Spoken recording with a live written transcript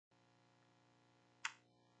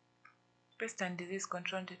Pest and disease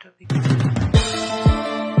control the topic.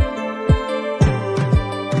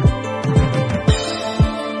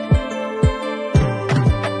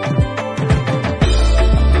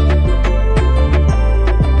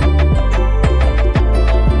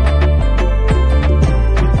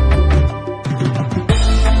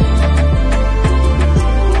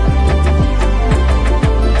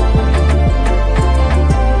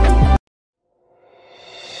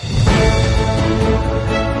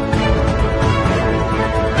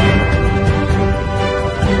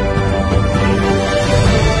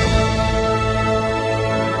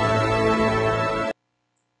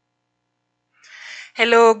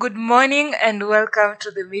 Hello, good morning and welcome to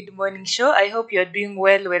the mid-morning show. I hope you're doing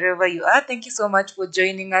well wherever you are. Thank you so much for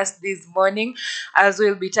joining us this morning as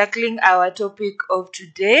we'll be tackling our topic of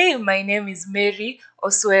today. My name is Mary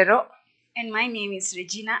Oswero. And my name is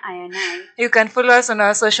Regina Ayanai. You can follow us on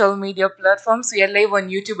our social media platforms. We are live on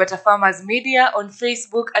YouTube at Afarmers Media, on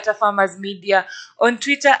Facebook at Afarmers Media, on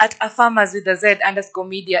Twitter at Afarmers with a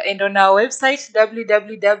Z_media, and on our website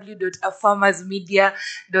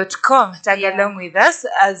www.afarmersmedia.com. Tag along with us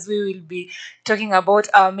as we will be talking about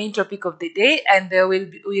our main topic of the day, and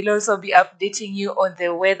we'll also be updating you on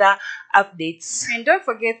the weather updates. And don't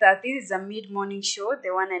forget that this is a mid-morning show,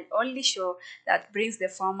 the one and only show that brings the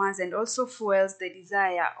farmers and also fuels the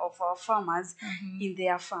desire of our farmers in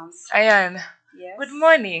their farms. Ayan, Yes. good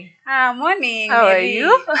morning. Morning. How are Mary.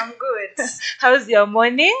 you? I'm good. How's your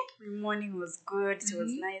morning? My morning was good. It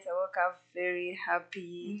was nice. I woke up very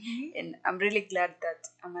happy, and I'm really glad that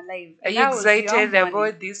I'm alive. Are And you how was your excited morning?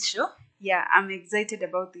 about this show? Yeah, I'm excited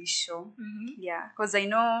about this show. Yeah, because I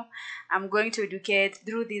know I'm going to educate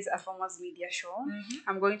through this Afarmers Media show.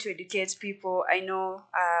 I'm going to educate people. I know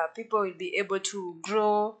people will be able to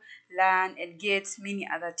grow, learn, and get many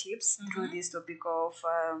other tips through this topic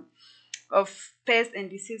of pest and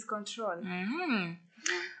disease control.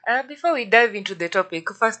 Before we dive into the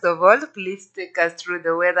topic, first of all, please take us through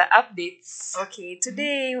the weather updates. Okay,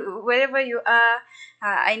 today, wherever you are,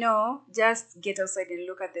 I know, just get outside and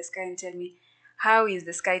look at the sky and tell me, how is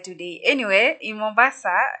the sky today? Anyway, in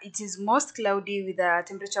Mombasa, it is most cloudy with a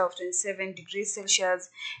temperature of 27 degrees Celsius.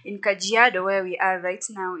 In Kajiado, where we are right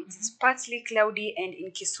now, it is partly cloudy, and in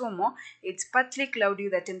Kisumu, it's partly cloudy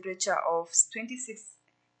with a temperature of 26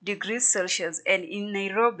 degrees Celsius, and in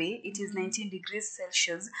Nairobi it is 19 degrees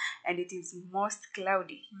Celsius, and it is most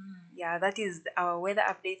cloudy. Yeah, that is our weather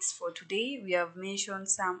updates for today. We have mentioned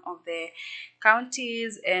some of the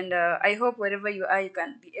counties, and I hope wherever you are, you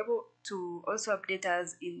can be able to also update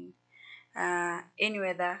us in any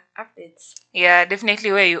weather updates. Yeah,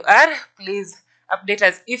 definitely where you are, please update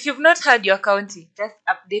us. If you've not heard your county, just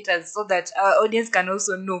update us so that our audience can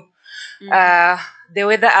also know the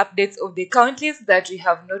weather updates of the counties that we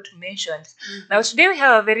have not mentioned. Now, today we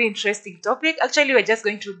have a very interesting topic. Actually, we're just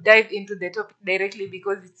going to dive into the topic directly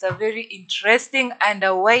because it's a very interesting and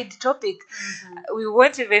a wide topic. We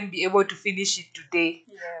won't even be able to finish it today.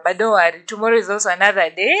 Yes. But don't worry, tomorrow is also another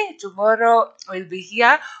day. Tomorrow we'll be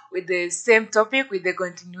here with the same topic, with the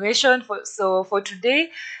continuation. So for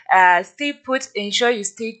today, stay put, ensure you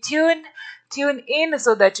stay tuned. Tune in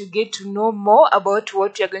so that you get to know more about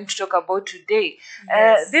what we are going to talk about today.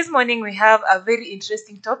 Yes. This morning we have a very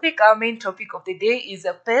interesting topic. Our main topic of the day is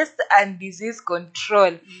pest and disease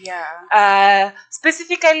control. Yeah.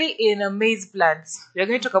 Specifically in maize plants. We are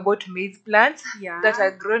going to talk about maize plants that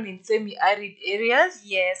are grown in semi-arid areas.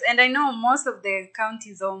 Yes, and I know most of the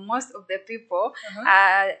counties or most of the people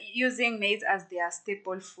are using maize as their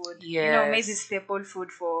staple food. Yes. You know, maize is staple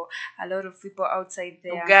food for a lot of people outside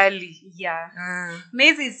there. Ugali. Yeah.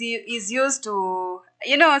 Maize is used to,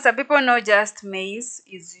 some people know just maize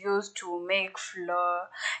is used to make flour,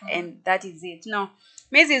 and that is it. No,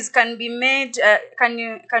 maize can be made,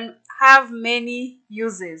 can have many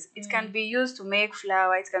uses. It can be used to make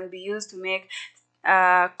flour. It can be used to make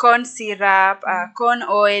corn syrup, corn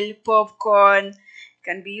oil, popcorn. It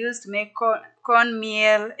can be used to make corn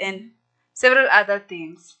meal and several other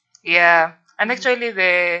things. Yeah, and actually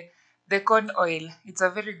the corn oil, it's a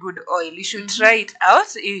very good oil. You should try it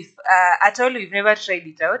out. If at all you've never tried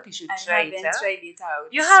it out, you should try it out. I haven't tried it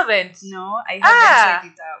out. You haven't? No, I haven't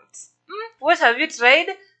tried it out. What have you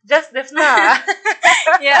tried? Just the flour.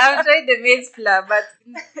 Yeah, I've tried the maize flour, but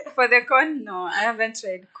for the corn, no, I haven't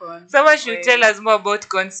tried corn. Someone should tell us more about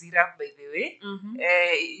corn syrup, by the way.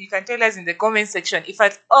 You can tell us in the comment section if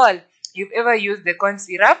at all you've ever used the corn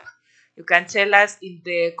syrup. You can tell us in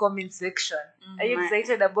the comment section. Are you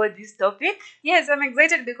excited about this topic? Yes, I'm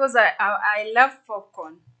excited because I love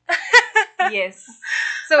popcorn. Yes.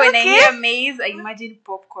 So when I Okay. hear maize, I imagine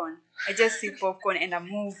popcorn. I just see popcorn and a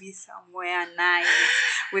movie somewhere nice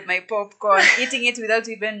with my popcorn, eating it without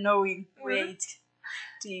even knowing where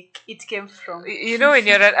it came from. You know, when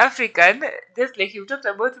you're an African, just like you talked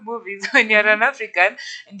about movies, when you're an African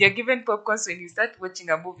and you're given popcorns when you start watching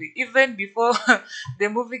a movie, even before the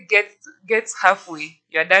movie gets halfway,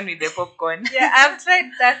 you're done with the popcorn. Yeah, I've tried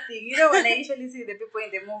that thing. You know, when I usually see the people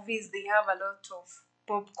in the movies, they have a lot of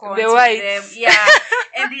popcorns The with them. whites. Yeah,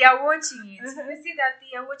 and they are watching it. You see that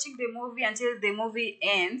they are watching the movie until the movie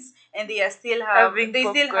ends, and they still have Having still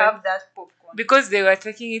popcorn. have that popcorn. Because they were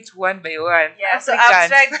taking it one by one. Yeah, so I've Africans.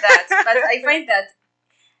 tried that, but I find that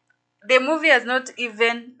the movie has not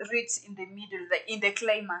even reached in the middle, like in the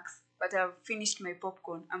climax. But I've finished my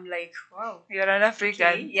popcorn. I'm like, wow. You're an African.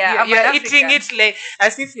 Okay. Yeah, I'm You're an eating African. it like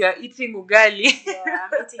as if you're eating ugali. Yeah,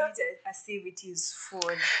 I'm eating it as if it is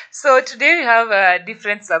food. So today we have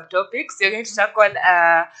different subtopics. We're going to tackle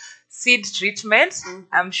seed treatment.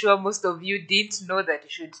 I'm sure most of you didn't know that you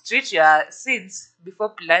should treat your seeds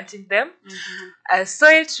before planting them.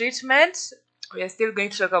 Soil treatment. We are still going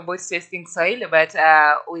to talk about testing soil, but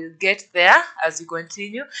we'll get there as we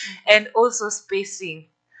continue. And also spacing.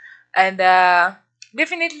 And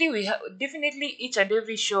definitely each and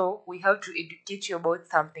every show we have to educate you about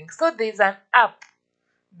something. So there's an app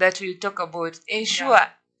that we'll talk about. Ensure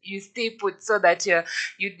you stay put so that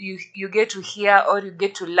you get to hear or you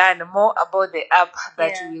get to learn more about the app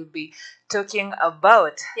that we will be talking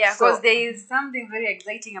about. Yeah, because there is something very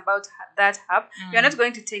exciting about that app. We are not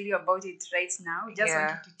going to tell you about it right now. We just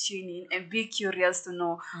want you to tune in and be curious to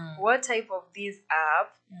know what type of this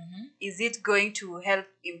app is it going to help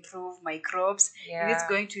improve my crops? Is it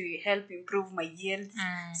going to help improve my yields?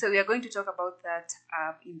 So we are going to talk about that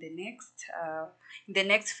app in the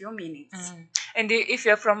next few minutes. And if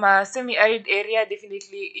you're from a semi-arid area,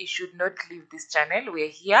 definitely you should not leave this channel. We're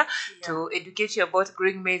here to educate you about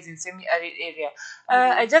growing maize in semi-arid area.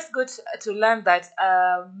 I just got to learn that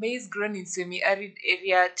maize grown in semi-arid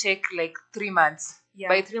area take like 3 months.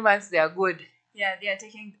 By 3 months, they are good. Yeah, they are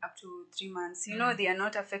taking up to 3 months. You know, they are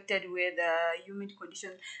not affected with humid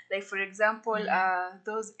conditions. Like, for example,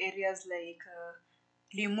 those areas like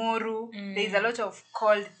Limuru, there is a lot of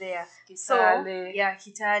cold there. Kitale. So, yeah,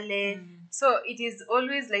 Kitale. So, it is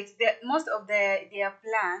always like most of their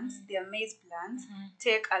plants, their maize plants,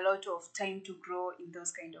 take a lot of time to grow in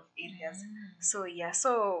those kind of areas. So, yeah,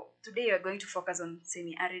 so today we are going to focus on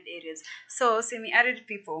semi-arid areas. So, semi-arid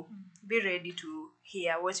people, be ready to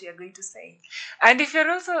hear what we are going to say. And if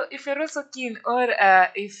you're also keen, or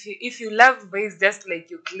if you love maize just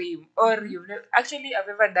like you claim, or you've I've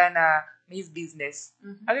ever done a maize business.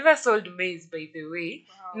 I've ever sold maize, by the way.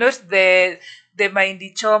 Not the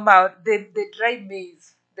mindy choma, the dried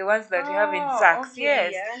maize, the ones that you have in sacks. Okay,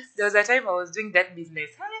 yes. There was a time I was doing that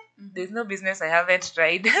business. There's no business I haven't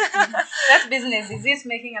tried. That business, is it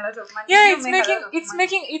making a lot of money? Yeah, it's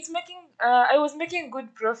making I was making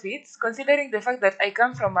good profits, considering the fact that I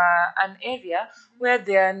come from an area where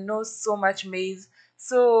there are no so much maize.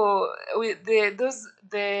 So with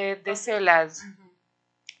the sellers,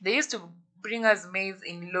 they used to bring us maize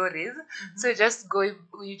in lorries. So you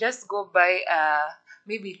just go buy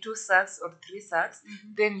maybe 2 sacks or 3 sacks.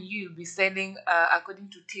 Then you'll be selling according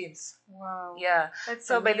to tins. Wow. Yeah. That's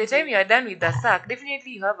so amazing. by the time you are done with the sack,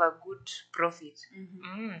 definitely you have a good profit.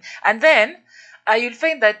 And then you'll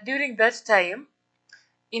find that during that time,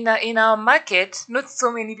 in our market, not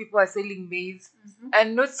so many people are selling maize,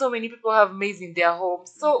 and not so many people have maize in their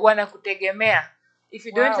homes. So wanakutegemea. If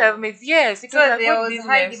you don't have maize, yes, it was a good business.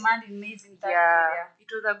 High demand in maize in that area. It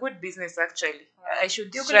was a good business actually. I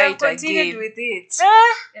should You could try have it continued again. with it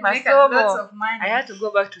and make Masomo. lots of money. I had to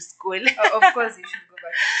go back to school. Of course, you should go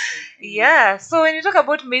back to school. Yeah. So when you talk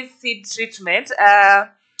about maize seed treatment,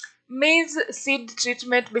 maize seed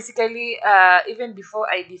treatment basically, even before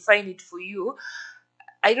I define it for you,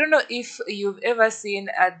 I don't know if you've ever seen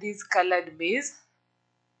this colored maize.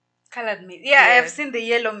 Colored maize. Yeah, I have seen the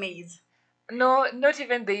yellow maize. No, not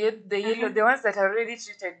even the yellow, the ones that are already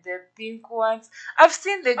treated, the pink ones. I've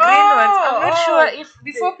seen the green ones. I'm not sure if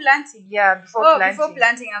before planting. Yeah, before planting. Before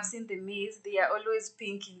planting, I've seen the maize. They are always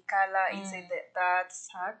pink in color inside that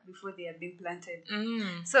sack before they have been planted.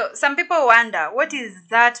 So some people wonder, what is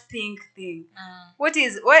that pink thing? Why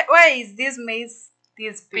is this maize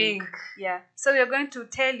this pink? Yeah. So we are going to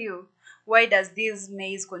tell you, why does this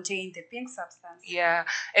maize contain the pink substance? Yeah.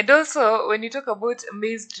 And also, when you talk about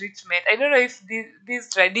maize treatment, I don't know if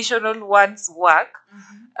these traditional ones work.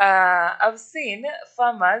 I've seen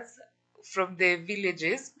farmers from the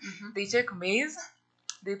villages, they take maize,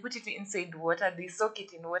 they put it inside water, they soak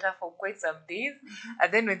it in water for quite some days,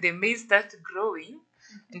 and then when the maize starts growing,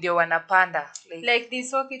 ndio wanapanda Like they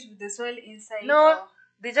soak it with the soil inside? No, or?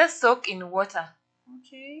 they just soak in water.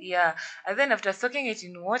 Okay. Yeah, and then after soaking it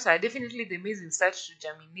in water, definitely the maize will start to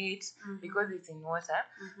germinate because it's in water.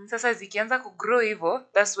 Sasa zikianza to grow hivyo,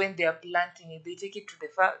 that's when they are planting it. They take it to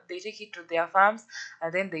they take it to their farms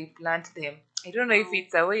and then they plant them. I don't know if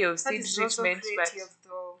it's a way of seed treatment, but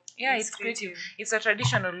yeah, it's creative. It's a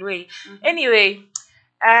traditional way. Anyway,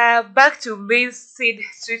 back to maize seed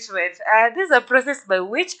treatment. This is a process by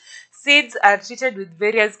which seeds are treated with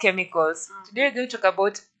various chemicals. Today we're going to talk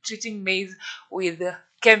about treating maize with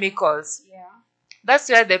chemicals. Yeah. That's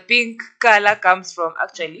where the pink color comes from.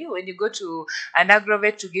 Actually, when you go to an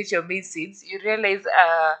agrovet to get your maize seeds, you realize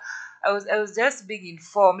I was just being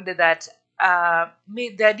informed that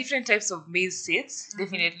there are different types of maize seeds,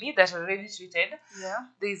 definitely, that are already treated. Yeah.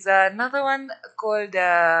 There's another one called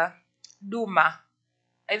Duma.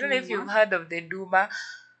 I don't know if you've heard of the Duma.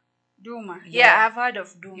 Yeah, I've heard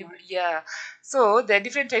of Duma. Yeah. So there are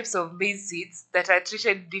different types of maize seeds that are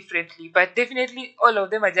treated differently, but definitely all of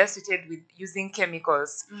them are just treated with using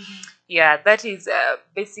chemicals. Yeah, that is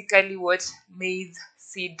basically what maize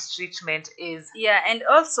seed treatment is. Yeah, and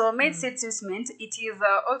also maize seed treatment, it is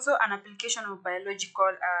also an application of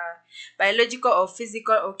biological or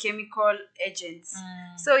physical or chemical agents.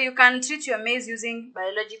 So you can treat your maize using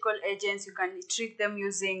biological agents, you can treat them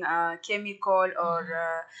using chemical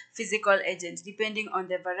or physical agents, depending on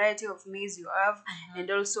the variety of maize you have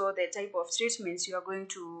and also the type of treatments you are going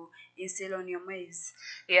to instill on your maize.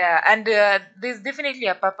 Yeah, and there's definitely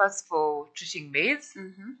a purpose for treating maize.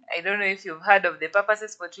 I don't know if you've heard of the purposes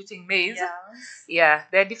for treating maize. Yes. Yeah,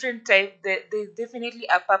 there are different types. There's definitely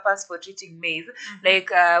a purpose for treating maize. Like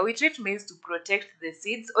we treat maize to protect the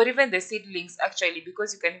seeds or even the seedlings, actually,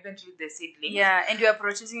 because you can even treat the seedlings. Yeah, and you are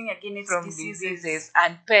protecting against from diseases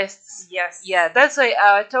and pests. Yes. Yeah, that's why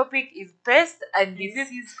our topic is pest and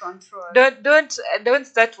disease control. Don't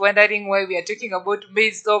start wondering why we are talking about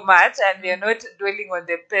maize so much and we are not dwelling on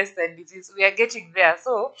the pest and disease. We are getting there.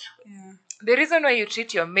 So the reason why you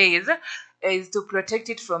treat your maize is to protect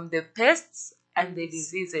it from the pests and the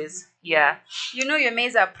diseases. Yeah. You know, your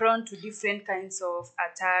maize are prone to different kinds of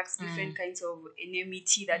attacks, different kinds of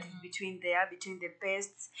enmity that is between the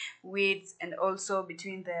pests, weeds, and also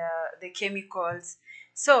between the chemicals.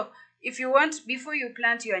 So if you want, before you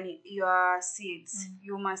plant your seeds,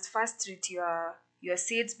 you must first treat your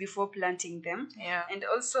seeds before planting them. Yeah. And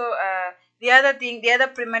also the other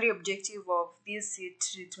primary objective of this seed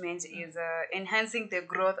treatment is enhancing the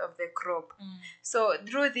growth of the crop. So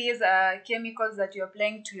through these chemicals that you're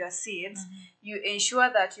applying to your seeds, you ensure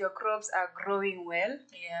that your crops are growing well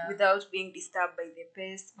without being disturbed by the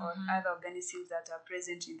pests or other organisms that are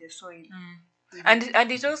present in the soil.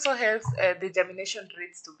 And it also helps the germination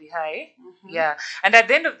rates to be high. Yeah, and at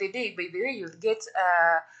the end of the day, by the way, you'll get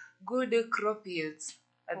good crop yields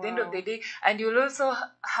at the end of the day, and you'll also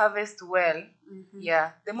harvest well.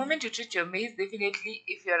 Yeah, the moment you treat your maize, definitely,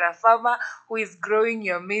 if you're a farmer who is growing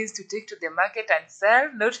your maize to take to the market and sell,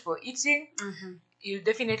 not for eating, you'll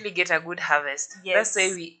definitely get a good harvest. Yes. That's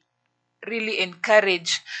why we really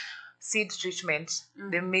encourage seed treatment,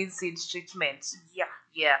 the maize seed treatment.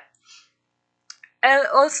 Yeah. And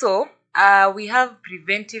also, we have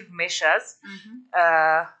preventive measures.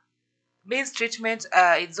 Maize treatment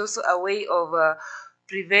is also a way of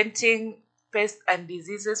preventing pests and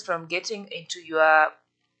diseases from getting into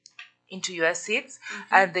your seeds,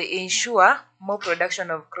 and they ensure more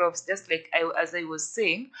production of crops. Just like as I was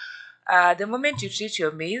saying, the moment you treat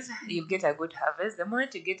your maize, you get a good harvest. The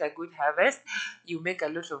moment you get a good harvest, you make a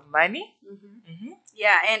lot of money.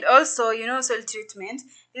 Yeah, and also, soil treatment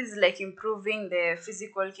is like improving the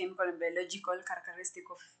physical, chemical, and biological characteristic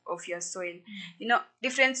of your soil.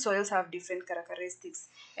 Different soils have different characteristics.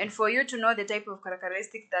 And for you to know the type of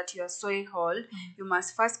characteristic that your soil hold, you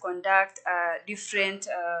must first conduct different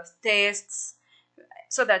tests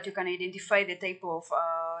so that you can identify the type of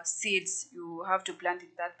seeds you have to plant in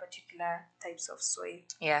that particular types of soil.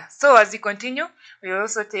 Yeah. So as we continue, we will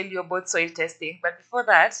also tell you about soil testing. But before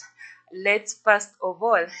that, let's first of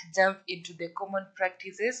all jump into the common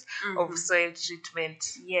practices of soil treatment.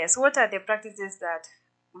 Yes. What are the practices that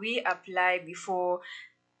we apply before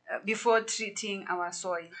treating our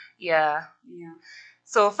soil? Yeah.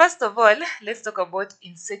 So first of all, let's talk about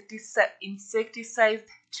insecticide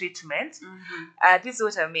treatment. This is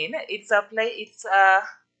what I mean.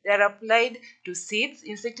 They're applied to seeds.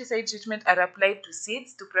 Insecticide treatment are applied to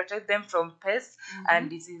seeds to protect them from pests and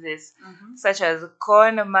diseases, such as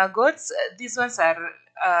corn maggots. These ones are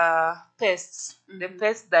pests. The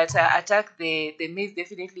pests that attack the maize.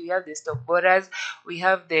 Definitely, we have the stalk borers. We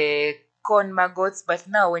have the corn maggots. But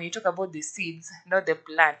now when you talk about the seeds, not the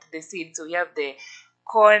plant, the seeds, so we have the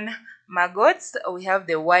corn maggots, we have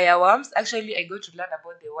the wireworms. Actually, I got to learn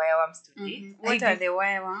about the wireworms today. What are the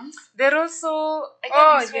wireworms? They're also The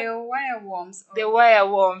wireworms. the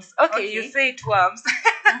wireworms. Okay, you Okay. say it worms.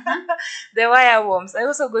 The wireworms. I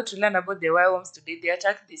also got to learn about the wireworms today. They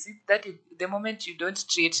attack the seeds. That is the moment you don't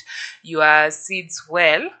treat your seeds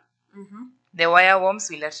well, the wireworms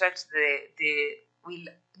will attract the will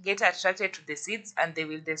get attracted to the seeds and they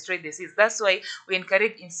will destroy the seeds. That's why we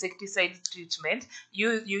encourage insecticide treatment.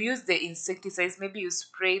 You use the insecticides, maybe you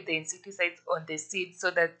spray the insecticides on the seeds so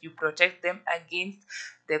that you protect them against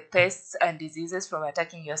the pests and diseases from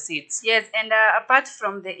attacking your seeds. Yes, and apart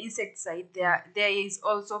from the insecticide, there is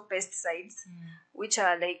also pesticides, which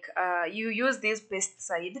are like you use this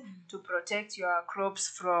pesticide to protect your crops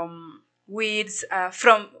from weeds,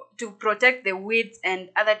 to protect the weeds and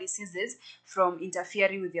other diseases from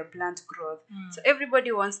interfering with your plant growth. So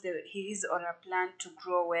everybody wants his or her plant to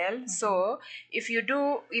grow well. So if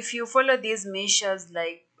you follow these measures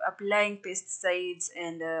like applying pesticides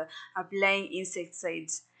and applying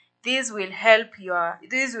insecticides, this will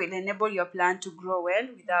enable your plant to grow well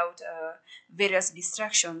without various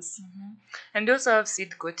distractions. And also have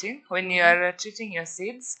seed coating. When you are treating your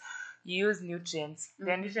seeds, you use nutrients.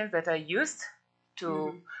 There are nutrients that are used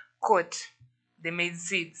to coat the maize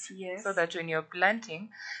seeds, Yes. so that when you're planting,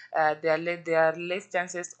 there are less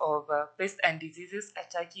chances of pests and diseases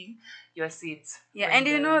attacking your seeds. Yeah, when and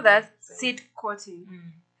you they're know on that the soil. seed coating.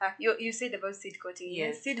 You said about seed coating.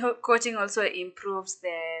 Yes. Seed coating also improves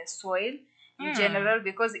the soil in general,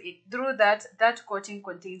 because through that coating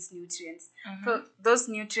contains nutrients. So those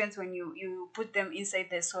nutrients, when you put them inside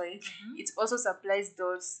the soil, it also supplies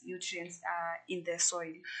those nutrients in the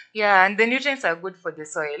soil. Yeah, and the nutrients are good for the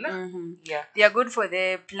soil. Yeah. They are good for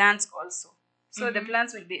the plants also. So the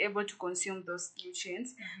plants will be able to consume those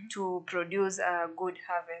nutrients to produce a good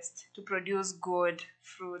harvest, to produce good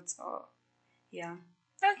fruits.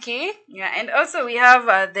 Okay. Yeah, and also we have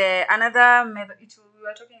another method. We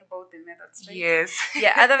were talking about the methods, right? Yes.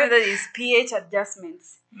 Yeah, other method is pH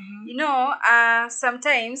adjustments.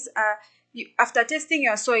 Sometimes after testing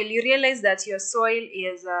your soil, you realize that your soil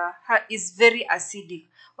is very acidic,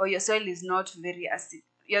 or your soil is not very acidic.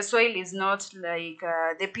 Your soil is not like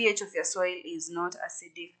the pH of your soil is not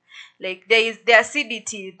acidic. Like there is the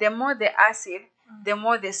acidity. The more the acid, the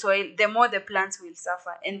more the plants will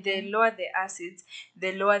suffer, and the lower the acids,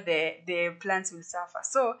 the lower the plants will suffer.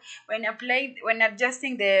 So when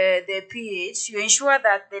adjusting the pH, you ensure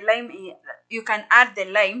that you can add the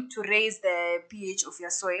lime to raise the pH of your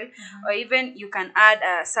soil, or even you can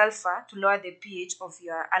add sulfur to lower the pH of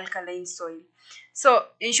your alkaline soil. So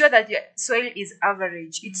ensure that your soil is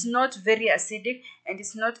average. It's not very acidic, and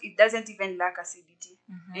it doesn't even lack acidity.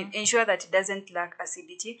 Ensure that it doesn't lack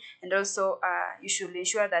acidity, and also you should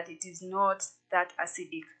ensure that it is not that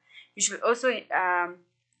acidic. You should also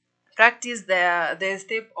practice the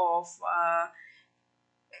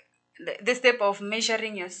step of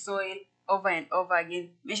measuring your soil over and over again,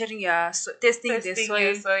 testing the your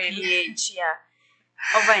soil soil. pH,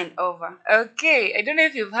 over and over. Okay, I don't know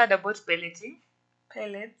if you've heard about pelleting.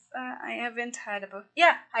 Pellets? I haven't heard about.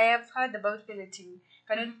 Yeah, I have heard about pelleting.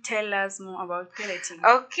 Can you tell us more about pelleting?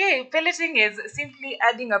 Okay, pelleting is simply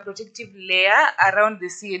adding a protective layer around the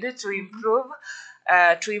seed to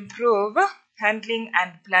improve handling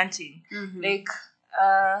and planting. Like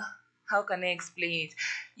how can I explain it?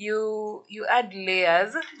 You add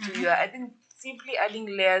layers to your. I think simply adding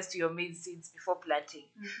layers to your maize seeds before planting.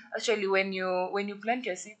 Actually, when you plant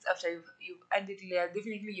your seeds after you've added layers,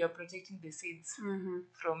 definitely you're protecting the seeds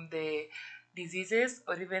from the diseases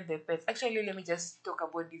or even the pests. Actually, let me just talk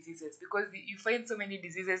about diseases, because you find so many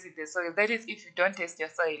diseases in the soil. That is if you don't test your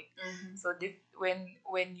soil. So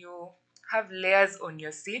when you have layers on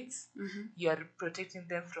your seeds, you are protecting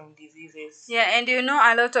them from diseases. Yeah, and a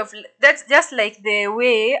lot of that's just like the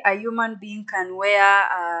way a human being can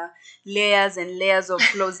wear layers and layers of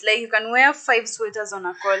clothes. Like you can wear 5 sweaters on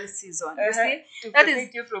a cold season. You see, to that protect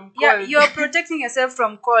is you from cold. Yeah, you are protecting yourself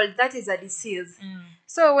from cold. That is a disease.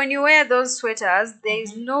 So when you wear those sweaters, there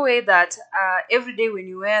is no way that every day when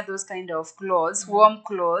you wear those kind of clothes, warm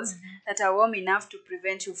clothes that are warm enough to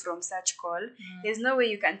prevent you from such cold, there's no way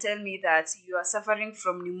you can tell me that you are suffering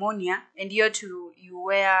from pneumonia and you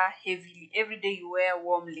wear heavily. Every day you wear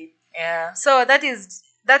warmly. Yeah. So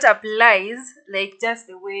that applies like just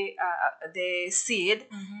the way the seed,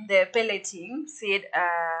 the pelleting seed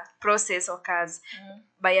process occurs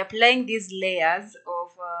by applying these layers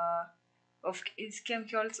of its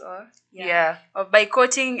chemicals, or Yeah. or by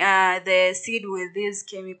coating the seed with these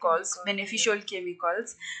chemicals, beneficial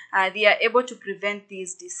chemicals, they are able to prevent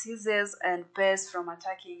these diseases and pests from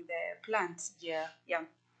attacking the plants. Yeah.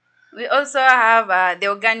 We also have the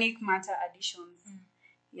organic matter additions.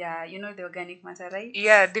 Yeah, you know the organic matter, right?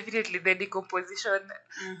 Yeah, definitely the decomposition,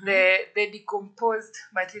 the decomposed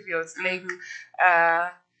materials, like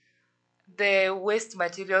the waste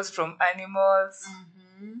materials from animals,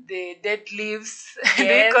 the dead leaves. Do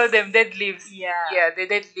we call them dead leaves? Yeah, the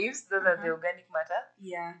dead leaves. Those are the organic matter.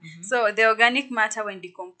 Yeah. So the organic matter, when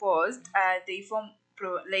decomposed, they form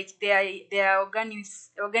they are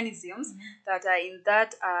organisms that are in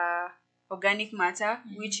that organic matter,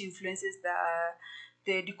 which influences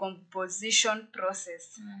the decomposition process.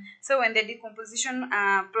 So when the decomposition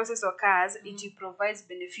process occurs, it provides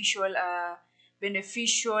beneficial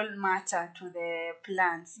matter to the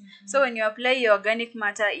plants. So when you apply your organic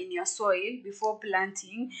matter in your soil before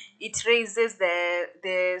planting, it raises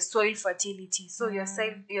the soil fertility. So your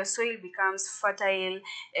soil becomes fertile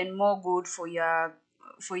and more good for your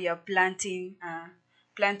planting.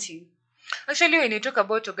 Actually, when you talk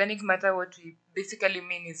about organic matter, what we basically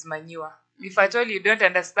mean is manure. If at all you don't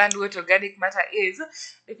understand what organic matter is,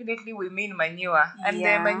 definitely we mean manure. And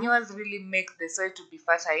the manures really make the soil to be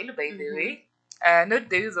fertile, by the way. Not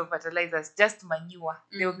the use of fertilizers, just manure,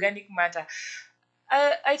 the organic matter.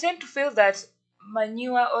 I tend to feel that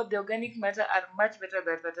manure or the organic matter are much better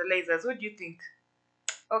than fertilizers. What do you think?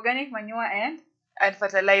 Organic manure And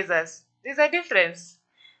fertilizers. There's a difference.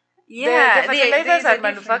 Yeah, the fertilizers are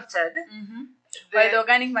manufactured. While the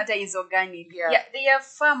organic matter is organic. Yeah. They are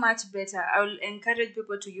far much better. I will encourage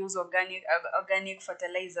people to use organic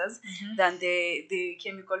fertilizers than the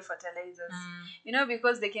chemical fertilizers. You know,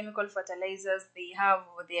 because the chemical fertilizers, they have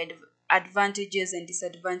the advantages and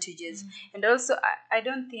disadvantages. And also, I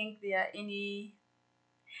don't think there are any.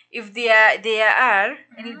 If there are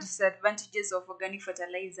any disadvantages of organic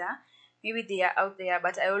fertilizer, maybe they are out there,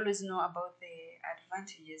 but I always know about the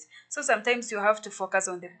advantages. So sometimes you have to focus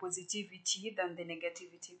on the positivity than the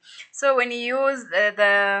negativity. So when you use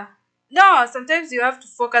sometimes you have to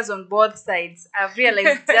focus on both sides. I've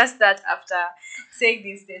realized just that after saying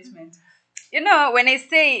this statement. You know, when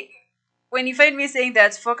you find me saying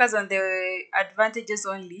that focus on the advantages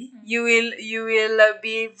only, you will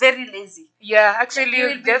be very lazy. Yeah, actually, You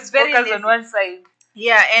will you be just very focus lazy. on one side.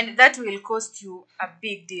 Yeah, and that will cost you a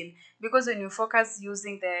big deal, because when you focus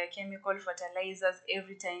using the chemical fertilizers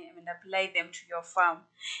every time and apply them to your farm,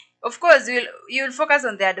 of course you'll focus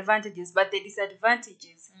on the advantages, but the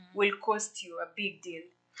disadvantages will cost you a big deal.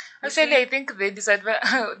 Actually, I think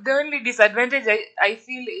the only disadvantage I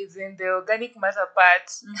feel is in the organic matter part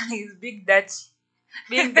is being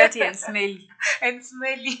dirty and smelly. and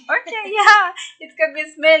smelly. Okay, yeah, it can be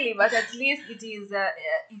smelly, but at least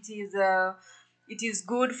it is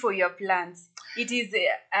good for your plants. It is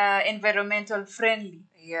environmental friendly.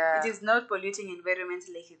 Yeah. It is not polluting environment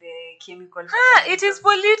like the chemical. It is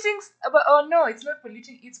polluting. Oh no, it's not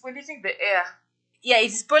polluting. It's polluting the air. Yeah,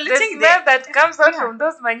 it is polluting the smell that comes out from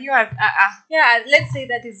those manures. Yeah, let's say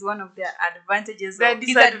that is one of the advantages. The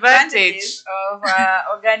disadvantage of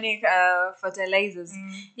organic fertilizers.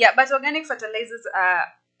 Yeah, but organic fertilizers are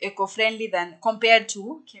eco-friendly than compared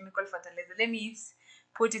to chemical fertilizer. Let me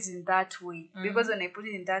put it in that way, because when I put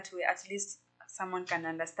it in that way, at least someone can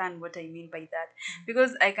understand what I mean by that.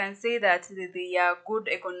 Because I can say that they are good,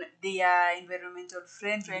 they are environmental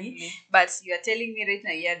friendly, but you are telling me right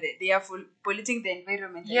now, they are polluting the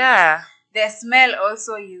environment. Yeah. The smell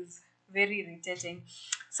also is very irritating.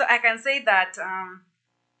 So I can say that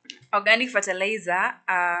organic fertilizer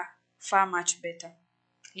are far much better.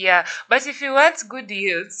 Yeah, but if you want good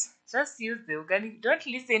yields, just use the organic. Don't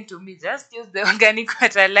listen to me. Just use the organic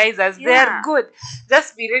fertilizers. They are good.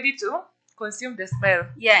 Just be ready to consume the smell.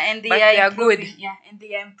 Yeah, and they are good. Yeah, and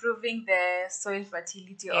they are improving the soil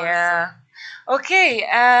fertility also. Okay,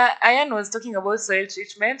 Ayan was talking about soil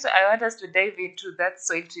treatment. I want us to dive into that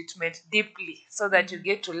soil treatment deeply so that you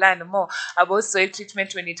get to learn more about soil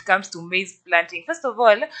treatment when it comes to maize planting. First of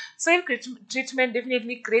all, soil treatment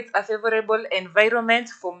definitely creates a favorable environment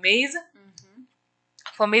for maize.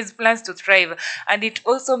 For maize plants to thrive, and it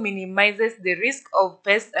also minimizes the risk of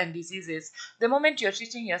pests and diseases. The moment you're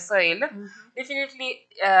treating your soil, definitely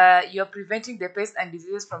you're preventing the pests and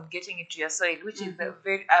diseases from getting into your soil, which is a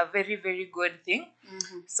very, very good thing.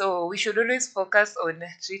 So we should always focus on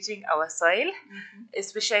treating our soil,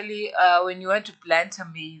 especially when you want to plant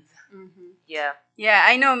maize. Yeah. Yeah,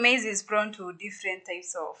 I know maize is prone to different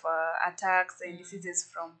types of attacks and diseases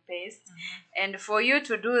from pests. And for you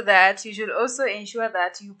to do that, you should also ensure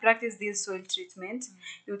that you practice this soil treatment.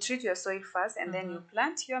 You treat your soil first and then you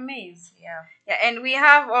plant your maize. Yeah. Yeah, and we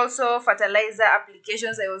have also fertilizer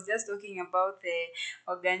applications. I was just talking about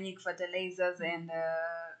the organic fertilizers and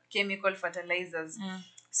chemical fertilizers.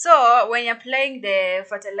 So when you're applying the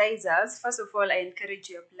fertilizers, first of all, I encourage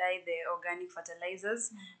you to apply the organic fertilizers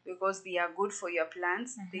because they are good for your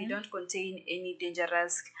plants. They don't contain any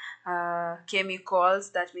dangerous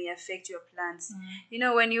chemicals that may affect your plants. You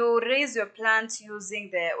know, when you raise your plants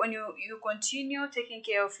when you continue taking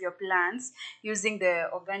care of your plants using the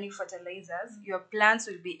organic fertilizers, your plants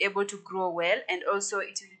will be able to grow well, and also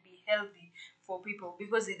it will be healthy for people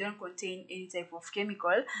because they don't contain any type of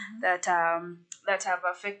chemical that have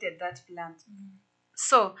affected that plant.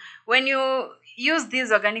 So when you use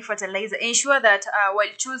these organic fertilizer, ensure that while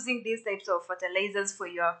choosing these types of fertilizers for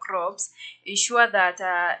your crops, ensure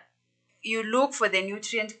that you look for the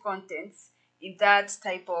nutrient contents in that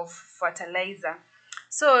type of fertilizer.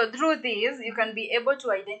 So through this, you can be able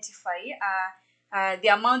to identify the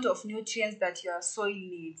amount of nutrients that your soil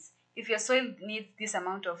needs. If your soil needs this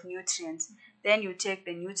amount of nutrients, then you take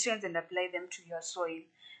the nutrients and apply them to your soil.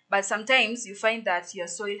 But sometimes you find that your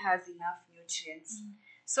soil has enough nutrients.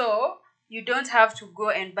 So you don't have to go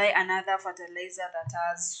and buy another fertilizer that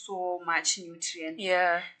has so much nutrient.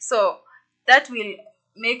 Yeah. So that will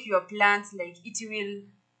make your plants like it will.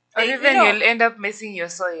 Or even you'll end up messing your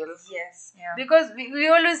soil. Yes. Yeah. Because we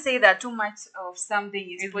always say that too much of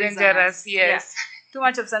something is poisonous. Dangerous. Yes. Yeah. Too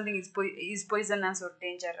much of something is poisonous or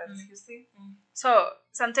dangerous. You see. So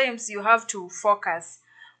sometimes you have to focus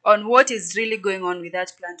on what is really going on with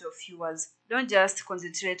that plant of yours. Don't just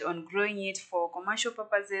concentrate on growing it for commercial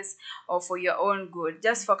purposes or for your own good.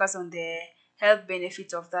 Just focus on the health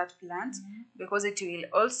benefits of that plant because it will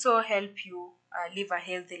also help you live a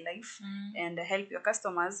healthy life and help your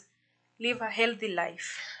customers live a healthy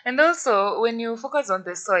life. And also, when you focus on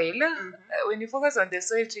the soil, when you focus on the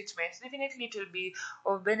soil treatment, definitely it will be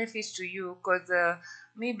of benefit to you because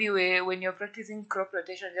maybe when you're practicing crop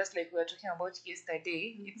rotation, just like we were talking about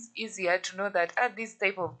yesterday, it's easier to know that this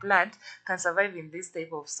type of plant can survive in this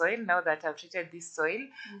type of soil. Now that I've treated this soil,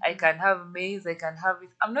 I can have maize, I can have it.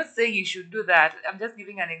 I'm not saying you should do that. I'm just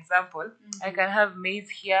giving an example. I can have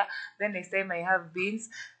maize here, then next time I have beans.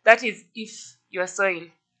 That is if your soil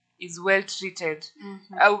is well treated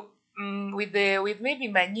with maybe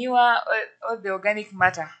manure or the organic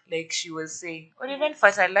matter, like she was saying, or even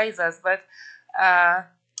fertilizers. But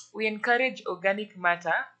we encourage organic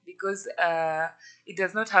matter because it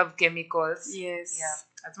does not have chemicals. Yes.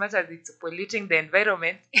 Yeah. As much as it's polluting the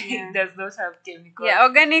environment, it does not have chemicals. Yeah,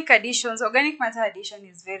 organic matter addition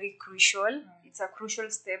is very crucial. It's a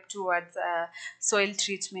crucial step towards soil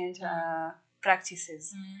treatment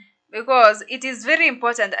practices. Because it is very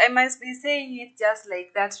important. I must be saying it just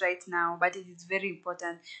like that right now, but it is very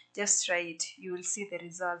important. Just try it. You will see the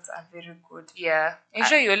results are very good. Yeah.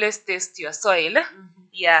 Ensure you always test your soil.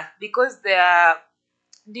 Yeah, because there are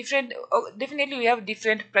definitely we have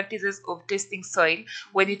different practices of testing soil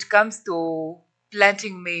when it comes to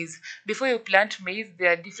planting maize. Before you plant maize,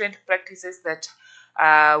 there are different practices that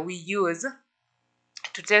we use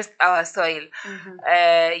to test our soil.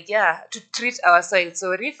 To treat our soil.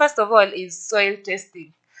 Sorry, first of all is soil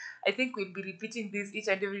testing. I think we'll be repeating this each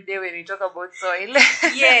and every day when we talk about soil.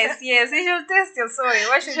 Yes, you should test your soil.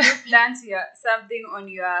 Why should you plant something on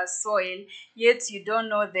your soil yet you don't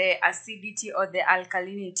know the acidity or the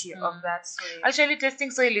alkalinity of that soil? Actually,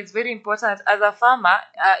 testing soil is very important. As a farmer,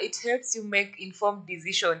 it helps you make informed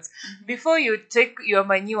decisions. Before you take your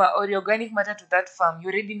manure or your organic matter to that farm, you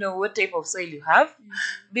already know what type of soil you have.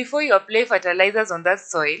 Before you apply fertilizers on that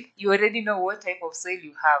soil, you already know what type of soil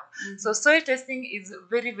you have. So soil testing is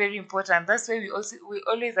very, very important. That's why we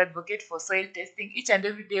always advocate for soil testing each and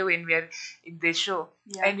every day when we are in the show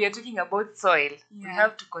and we are talking about soil. We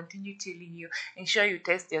have to continue telling you, ensure you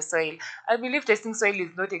test your soil. I believe testing soil is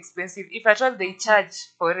not expensive. If at all they charge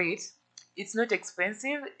for it, it's not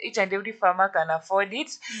expensive. Each and every farmer can afford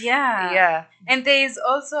it. Yeah. And there is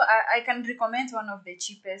also I can recommend one of the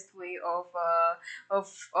cheapest way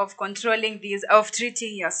of controlling these, of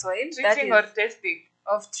treating your soil. Treating or testing?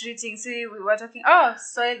 Of treating. See, we were talking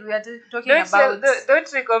soil. We are talking about.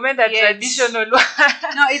 Don't recommend a traditional one.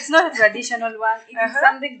 No, it's not a traditional one. It is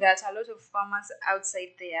something that a lot of farmers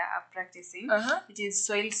outside there are practicing. It is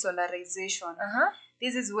soil solarization.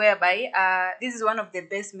 This is whereby this is one of the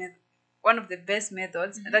best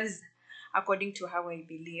methods. That is according to how I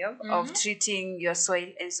believe, of treating your soil.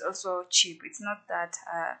 Is also cheap. It's not that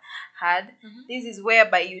hard. This is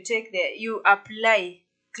whereby you apply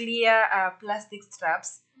clear plastic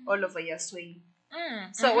straps all over your soil.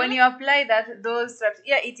 So when you apply those straps,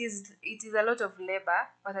 yeah, it is a lot of labor,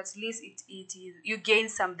 but at least it is, you gain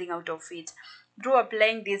something out of it. Through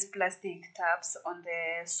applying these plastic tabs on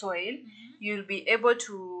the soil, you'll be able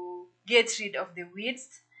to get rid of the weeds,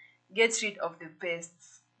 get rid of the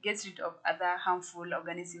pests, get rid of other harmful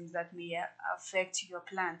organisms that may affect your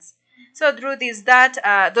plants. So through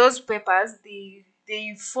those peppers,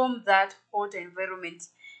 they form that hot environment,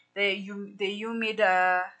 the humid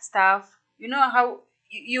stuff. You know how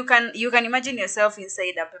you can imagine yourself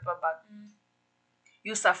inside a pepper bag.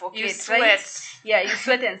 You suffocate, You right? sweat. Yeah, you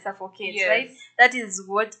sweat and suffocate, Yes. right? That is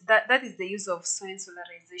that is the use of soil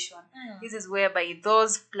solarization. This is whereby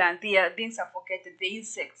those plants, they are being suffocated, the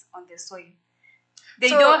insects on the soil. They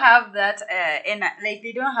don't have that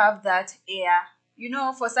they don't have that air. You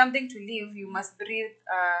know, for something to live, you must breathe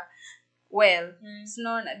well. It's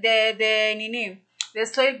not the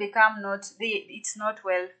soil become not it's not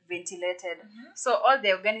well ventilated. So all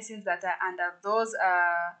the organisms that are under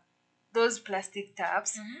those plastic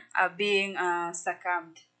tabs are being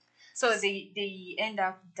succumbed. So they end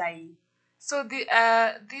up dying. So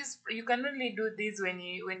these you can only do this when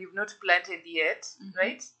you've not planted yet,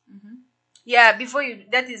 right? Yeah, before you,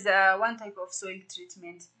 that is one type of soil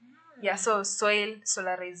treatment. Yeah, so soil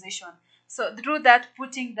solarization. So through that,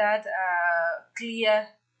 putting that clear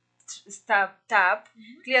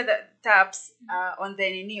clear the tabs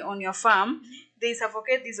on your farm, they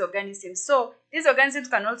suffocate these organisms. So these organisms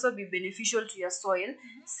can also be beneficial to your soil,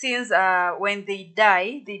 since when they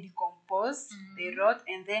die, they decompose, they rot,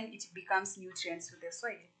 and then it becomes nutrients to the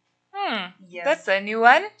soil. Yes. That's a new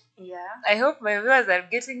one. Yeah. I hope my viewers are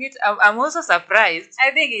getting it. I'm also surprised.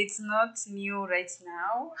 I think it's not new right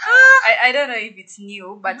now. I don't know if it's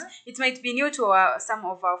new, but it might be new to some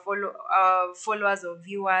of our followers or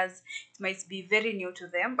viewers. It might be very new to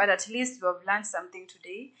them, but at least you have learned something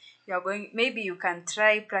today. Maybe you can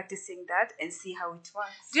try practicing that and see how it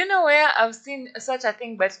works. Do you know where I've seen such a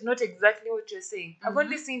thing, but not exactly what you're saying? I've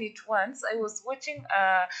only seen it once. I was watching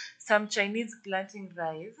some Chinese planting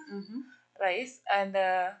rice, and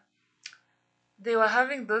they were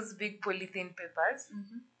having those big polythene papers,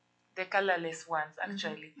 the colorless ones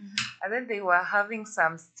actually, and then they were having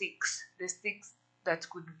some sticks, the sticks that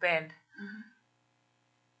could bend.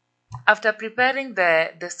 After preparing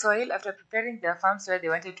the soil, after preparing their farms where they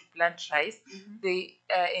wanted to plant rice, they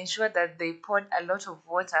ensured that they poured a lot of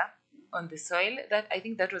water on the soil. That, I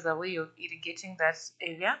think, that was a way of irrigating that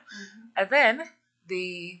area, and then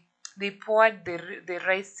they poured the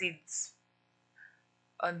rice seeds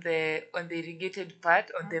on the irrigated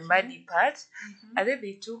part, on the muddy part, and then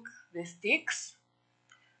they took the sticks.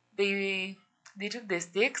 They took the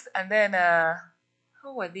sticks, and then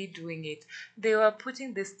how were they doing it? They were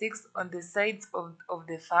putting the sticks on the sides of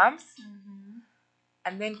the farms,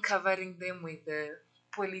 and then covering them with the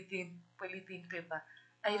polythene paper.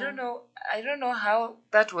 I don't know how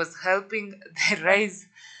that was helping the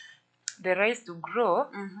rice to grow,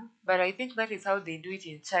 but I think that is how they do it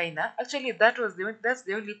in China. Actually, that's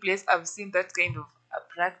the only place I've seen that kind of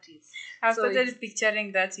practice. I've started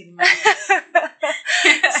picturing that in my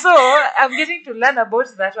head. So I'm getting to learn about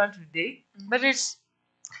that one today, but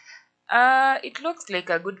it looks like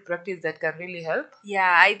a good practice that can really help.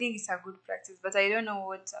 Yeah, I think it's a good practice, but I don't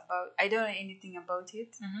know anything about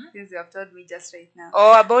it, since you have told me just right now.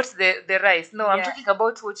 Oh, about the rice. No, I'm talking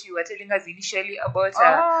about what you were telling us initially about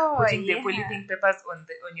putting the polythene papers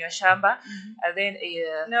on your shamba, and then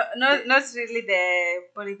not really the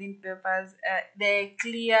polythene papers, the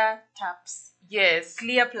clear taps. Yes,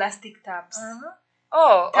 clear plastic taps.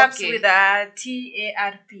 Oh, taps okay. with a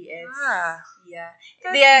TARPS. Yeah,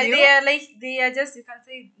 they are just, you can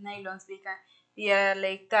say, nylons. They are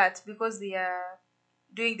like that because they are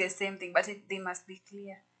doing the same thing, but they must be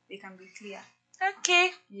clear. They can be clear.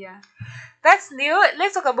 Okay. Yeah, that's new.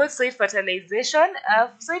 Let's talk about soil fertilization.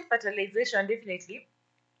 Soil fertilization, definitely.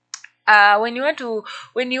 When you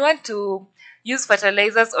want to use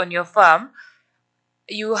fertilizers on your farm,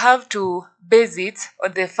 you have to base it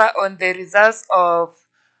on the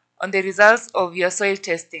results of your soil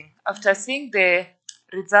testing. After seeing the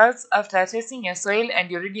results, after testing your soil,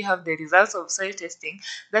 and you already have the results of soil testing,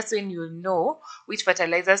 that's when you know which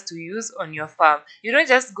fertilizers to use on your farm. You don't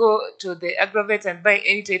just go to the agrovet and buy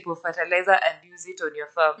any type of fertilizer and use it on your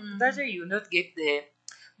farm. That way you will not get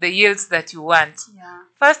the yields that you want.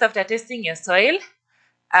 First, after testing your soil,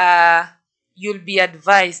 you'll be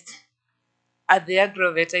advised at the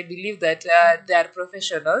agrovet, I believe that they are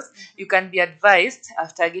professionals. You can be advised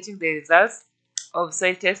after getting the results of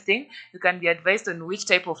soil testing. You can be advised on which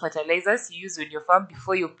type of fertilizers you use on your farm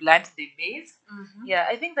before you plant the maize. Yeah,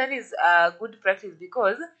 I think that is a good practice,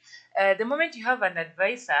 because the moment you have an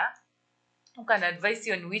advisor who can advise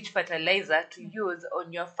you on which fertilizer to use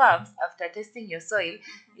on your farms after testing your soil,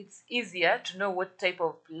 it's easier to know what type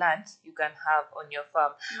of plant you can have on your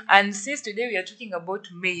farm. And since today we are talking about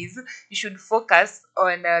maize, you should focus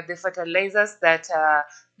on the fertilizers that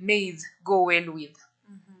maize go well with.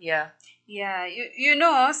 Yeah. Yeah, you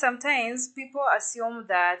know, sometimes people assume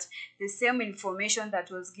that the same information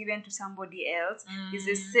that was given to somebody else is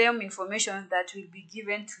the same information that will be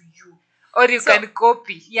given to you. Or you can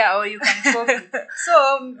copy. Yeah, or you can copy.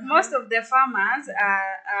 So most of the farmers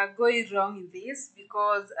are going wrong in this,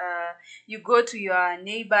 because you go to your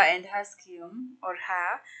neighbor and ask him or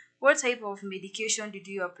her, what type of medication did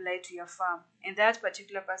you apply to your farm? And that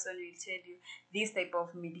particular person will tell you this type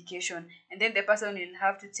of medication. And then the person will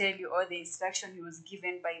have to tell you all the instruction he was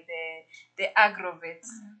given by the agrovet.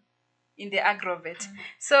 In the agrovet.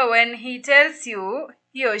 So when he tells you,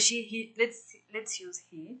 he or she, let's use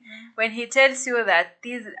he, when he tells you that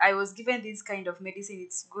I was given this kind of medicine,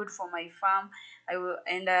 it's good for my farm, I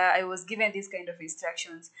was given this kind of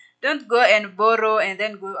instructions. Don't go and borrow and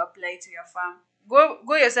then go apply to your farm.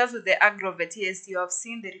 Go yourself to the agrovet. Yes, you have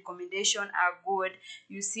seen the recommendation are good.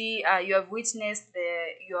 You see, you have witnessed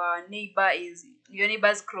your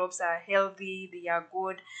neighbor's crops are healthy, they are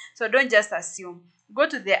good. So don't just assume. Go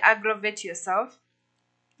to the agrovet yourself,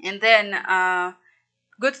 and then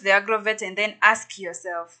ask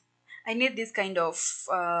yourself, I need this kind of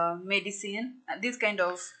medicine, this kind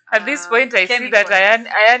of At this point, I see that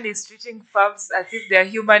Ayan is treating farms as if they are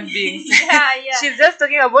human beings. Yeah. She's just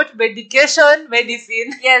talking about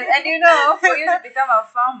medicine. Yes, and you know, for you to become a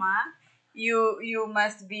farmer, you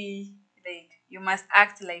must be like, you must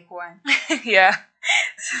act like one. Yeah.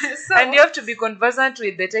 So, and you have to be conversant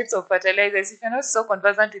with the types of fertilizers. If you're not so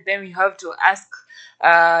conversant with them, you have to ask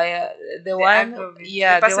the one agrovet,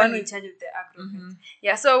 yeah, the person one in charge of the agrovet.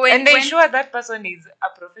 Yeah, so when ensure that person is a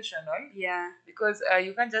professional. Yeah, because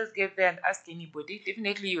you can't just get there and ask anybody.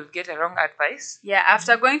 Definitely you'll get a wrong advice. Yeah,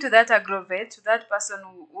 after going to that agrovet, to that person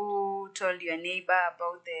who told your neighbor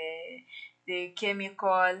about the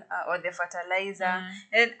chemical or the fertilizer,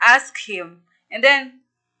 and ask him. And then,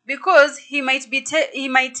 because he might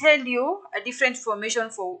tell you a different information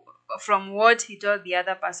from what he told the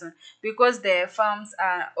other person, because the farms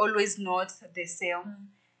are always not the same.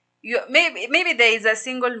 Maybe there is a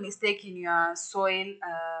single mistake in your soil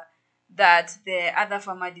that the other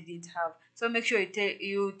farmer didn't have. So make sure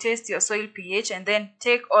you test your soil pH, and then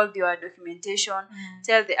take all your documentation,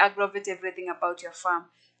 tell the agrovet everything about your farm.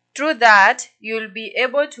 Through that, you'll be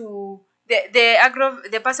able to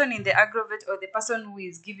the person in the agrovet, or the person who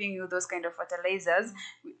is giving you those kind of fertilizers,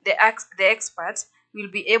 the expert will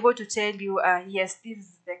be able to tell you, yes, this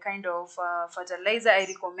is the kind of fertilizer I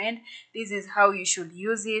recommend. This is how you should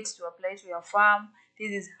use it to apply to your farm.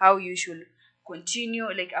 This is how you should continue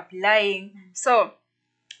like applying. So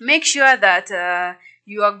make sure that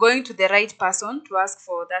you are going to the right person to ask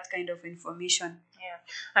for that kind of information.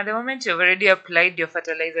 Yeah. At the moment you've already applied your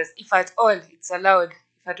fertilizers, if at all it's allowed,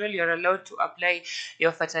 if at all you're allowed to apply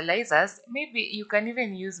your fertilizers, maybe you can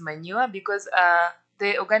even use manure, because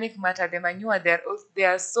the organic matter, the manure, they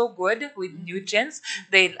are so good with nutrients.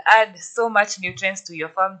 They'll add so much nutrients to your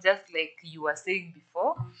farm, just like you were saying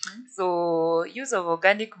before. So use of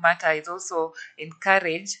organic matter is also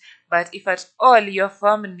encouraged. But if at all your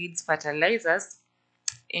farm needs fertilizers,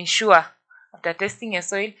 ensure after testing your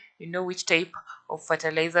soil, you know which type of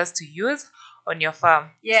fertilizers to use on your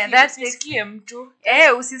farm. Yeah, that usiskie mtu.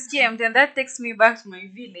 Usiskie mtu, and that takes me back to my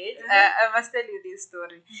village. I must tell you this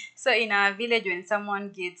story. So in our village, when someone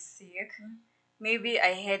gets sick, maybe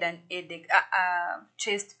I had an headache,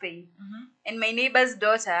 chest pain, and my neighbor's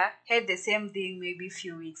daughter had the same thing maybe a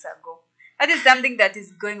few weeks ago. That is something that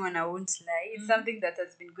is going on, I won't lie. It's something that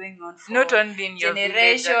has been going on for not only in your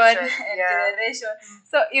generation village, and generation.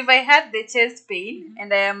 So if I had the chest pain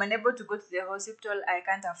and I am unable to go to the hospital, I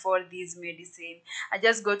can't afford this medicine, I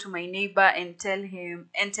just go to my neighbor and tell him,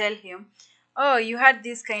 oh, you had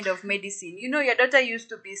this kind of medicine. You know, your daughter used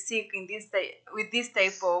to be sick with this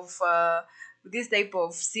type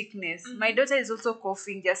of sickness. My daughter is also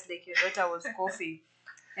coughing just like your daughter was coughing.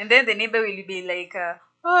 And then the neighbor will be like,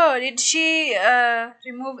 oh, did she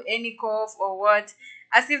remove any cough or what?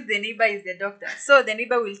 As if the neighbor is the doctor. So the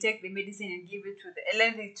neighbor will take the medicine and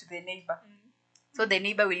lend it to the neighbor. So the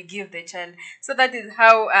neighbor will give the child. So that is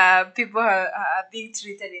how people are being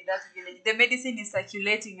treated in that village. The medicine is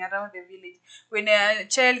circulating around the village. When a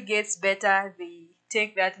child gets better, they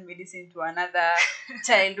take that medicine to another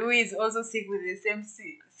child who is also sick with the same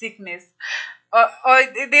sickness. Or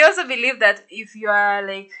they also believe that if you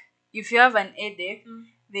have an headache,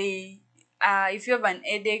 if you have an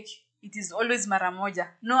headache, it is always mara moja.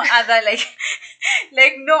 No other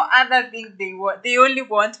like no other thing they want. They only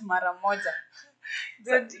want mara moja.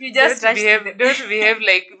 So you just don't behave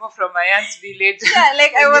like people from my aunt's village. Yeah,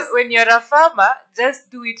 like when you're a farmer, just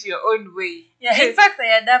do it your own way. Yeah, in fact,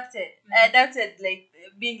 I adapted like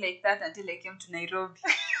being like that until I came to Nairobi.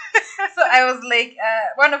 So I was like,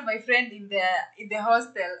 one of my friend in the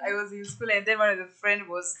hostel. I was in school, and then one of the friend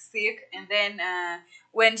was sick, and then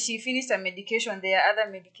when she finished her medication, there are other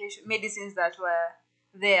medicines that were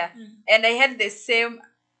there, and I had the same.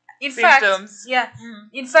 In Symptoms. fact,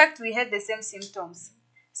 in fact, we had the same symptoms.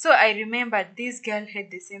 So I remember this girl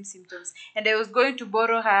had the same symptoms, and I was going to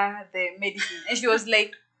borrow her the medicine, and she was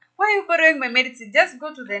like, "Why are you borrowing my medicine? Just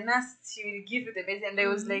go to the nurse; she will give you the medicine." And I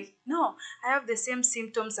was like, "No, I have the same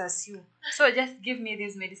symptoms as you, so just give me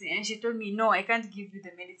this medicine." And she told me, "No, I can't give you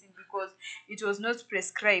the medicine because it was not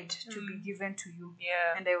prescribed to be given to you."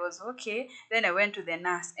 Yeah. And I was okay. Then I went to the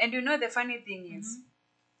nurse, and you know the funny thing is,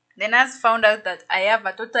 the nurse found out that I have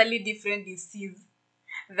a totally different disease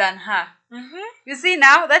than her. You see,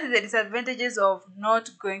 now that is the disadvantages of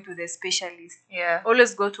not going to the specialist. Yeah.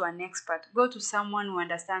 Always go to an expert. Go to someone who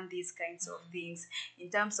understands these kinds of things in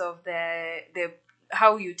terms of the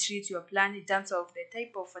how you treat your plant, in terms of the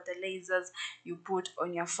type of fertilizers you put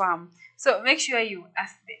on your farm. So make sure you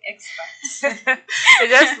ask the expert. You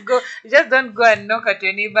just don't go and knock at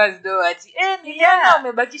your neighbor's door at niliona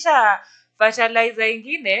umebakisha fertilizer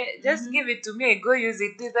ingine, just give it to me, I go use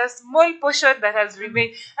it. There's a small portion that has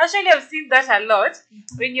remained. Actually, I've seen that a lot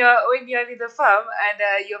when you're in the farm and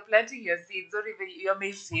you're planting your seeds or even your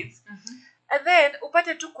maize seeds. And then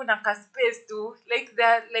upate tu kuna ka space tu, like there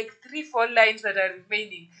are like 3-4 lines that are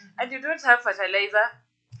remaining, and you don't have fertilizer.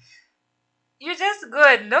 You just go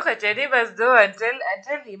and knock at your neighbor's door and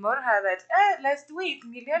tell him or her that last week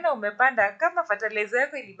niliona umepanda, kama fertilizer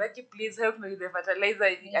yako ilibaki, please help me with the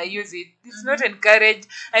fertilizer, I use it. It's not encouraged.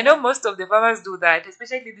 I know most of the farmers do that,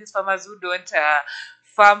 especially these farmers who don't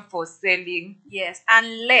farm for selling. Yes,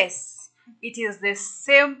 unless it is the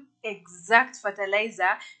same exact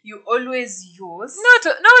fertilizer you always use.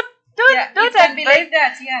 Don't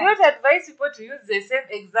advise people to use the same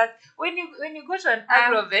exact. When you go to an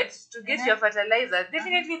agrovet to get your fertilizer,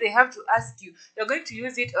 definitely they have to ask you, you're going to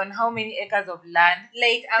use it on how many acres of land.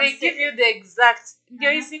 Like they give you the exact.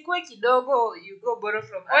 Kidogo, you go borrow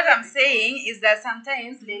from. What I'm saying is that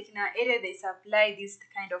sometimes, like in our area, they supply this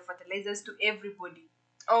kind of fertilizers to everybody.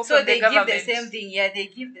 So they give the same thing. Yeah, they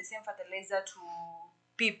give the same fertilizer to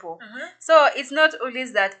people. So it's not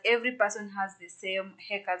always that every person has the same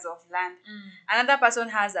acres of land. Another person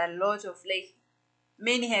has a lot of like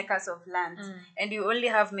many acres of land, and you only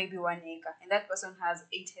have maybe 1 acre, and that person has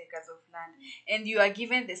 8 acres of land, and you are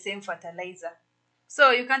given the same fertilizer.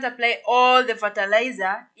 So you can't apply all the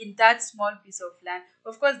fertilizer in that small piece of land.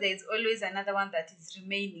 Of course, there is always another one that is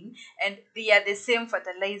remaining, and they are the same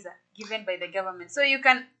fertilizer given by the government. So you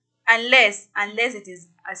can, unless it is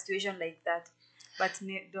a situation like that. But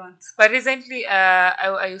don't. But recently,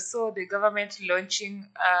 I saw the government launching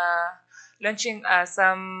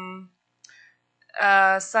some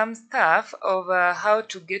stuff of how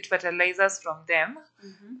to get fertilizers from them.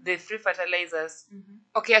 The free fertilizers.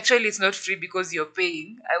 Okay, actually, it's not free because you're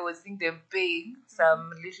paying. I was seeing them paying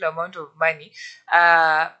some little amount of money.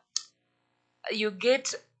 You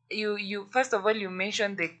get you first of all you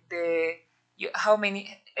mention how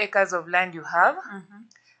many acres of land you have,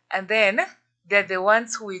 and then they're the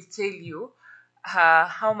ones who will tell you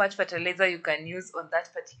how much fertilizer you can use on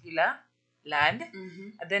that particular land.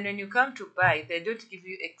 And then when you come to buy, they don't give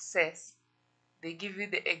you excess. They give you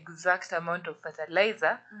the exact amount of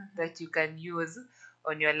fertilizer that you can use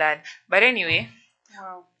on your land. But anyway,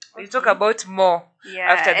 we'll talk about more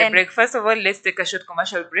after the break. First of all, let's take a short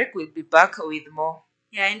commercial break. We'll be back with more.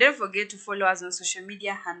 Yeah, and don't forget to follow us on social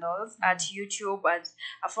media handles at YouTube at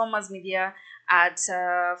Farmers Media, at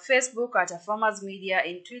Facebook at Farmers Media,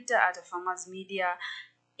 in Twitter at Farmers Media,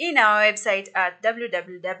 in our website at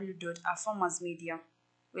www.afarmersmedia.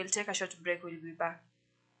 We'll take a short break. We'll be back.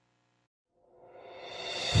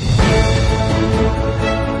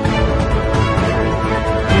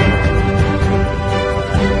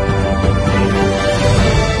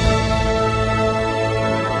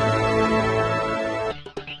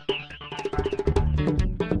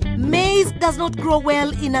 Maize does not grow well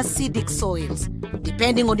in acidic soils.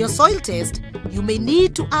 Depending on your soil test, you may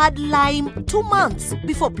need to add lime 2 months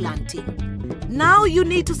before planting. Now you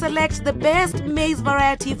need to select the best maize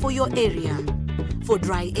variety for your area. For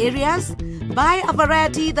dry areas, buy a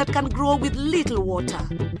variety that can grow with little water.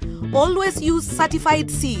 Always use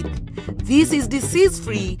certified seed. This is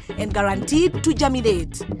disease-free and guaranteed to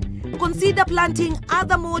germinate. Consider planting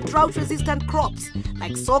other more drought-resistant crops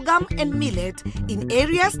like sorghum and millet in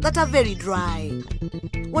areas that are very dry.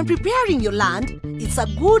 When preparing your land, it's a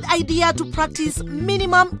good idea to practice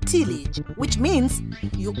minimum tillage, which means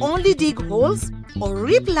you only dig holes or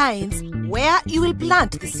rip lines where you will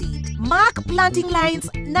plant the seed. Mark planting lines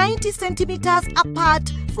 90 centimeters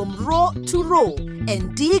apart from row to row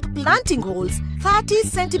and dig planting holes 30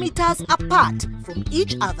 centimeters apart from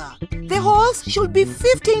each other. The holes should be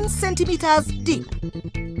 15 centimeters deep.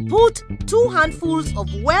 Put 2 handfuls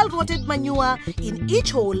of well-rotted manure in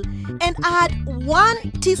each hole and add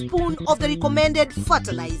 1 teaspoon of the recommended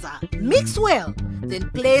fertilizer. Mix well, then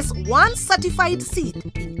place 1 certified seed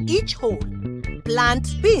in each hole.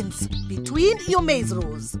 Plant beans between your maize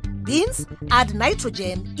rows. Beans add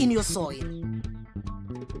nitrogen in your soil.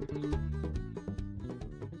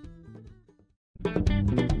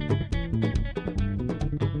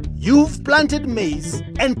 You've planted maize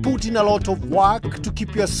and put in a lot of work to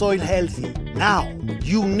keep your soil healthy. Now,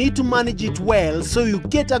 you need to manage it well so you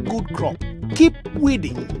get a good crop. Keep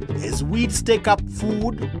weeding, as weeds take up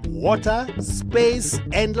food, water, space,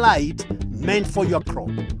 and light meant for your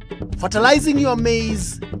crop. Fertilizing your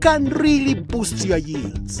maize can really boost your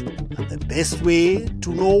yields. And the best way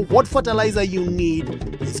to know what fertilizer you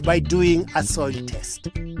need is by doing a soil test.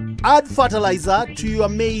 Add fertilizer to your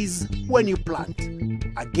maize when you plant.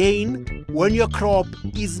 Again, when your crop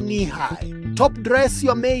is knee-high. Top dress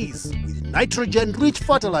your maize with nitrogen-rich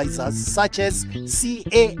fertilizers such as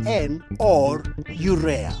CAN or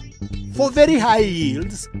urea. For very high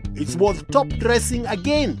yields, it's worth top dressing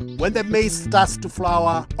again when the maize starts to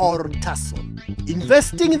flower or tassel.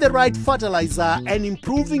 Investing in the right fertilizer and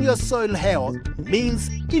improving your soil health means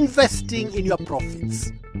investing in your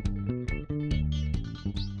profits.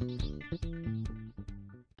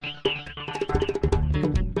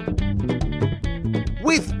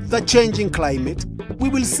 With the changing climate, we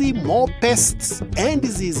will see more pests and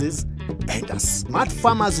diseases, and as smart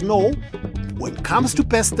farmers know, when it comes to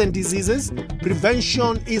pests and diseases,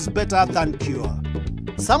 prevention is better than cure.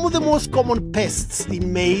 Some of the most common pests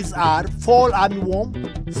in maize are fall armyworm,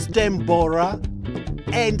 stem borer,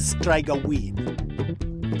 and striga weed.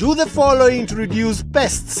 Do the following to reduce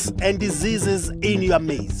pests and diseases in your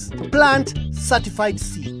maize. Plant certified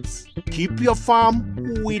seeds. Keep your farm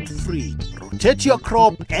weed-free. Rotate your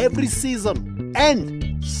crop every season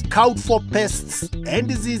and scout for pests and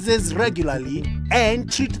diseases regularly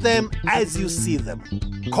and treat them as you see them.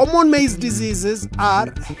 Common maize diseases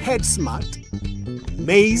are head smut,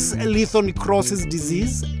 maize lithonecrosis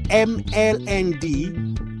disease, MLND,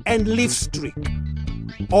 and leaf streak.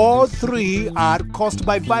 All three are caused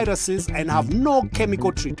by viruses and have no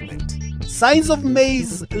chemical treatment. Signs of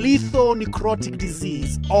maize lithonecrotic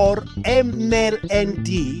disease or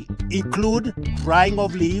MLND include drying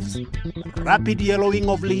of leaves, rapid yellowing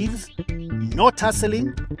of leaves, no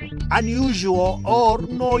tasseling, unusual or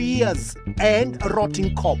no ears, and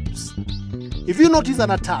rotting cobs. If you notice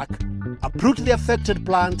an attack, uproot the affected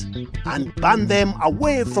plant and burn them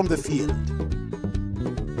away from the field.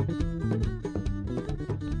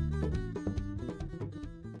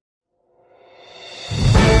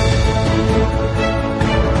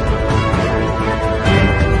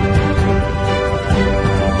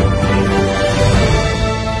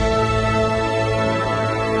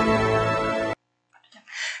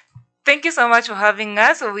 Thank you so much for having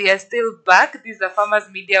us. We are still back. This is a Farmers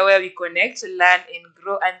Media where we connect, learn, and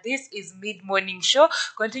grow. And this is Mid-Morning Show.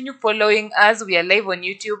 Continue following us. We are live on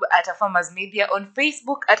YouTube at A Farmers Media, on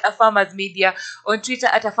Facebook at A Farmers Media, on Twitter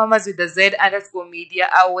at A Farmers with a Z_media.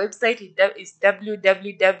 Our website is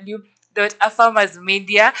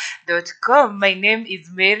www.afarmersmedia.com. My name is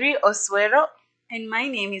Mary Oswero. And my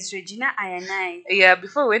name is Regina Ayanai. Yeah,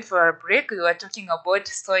 before we went for a break, we were talking about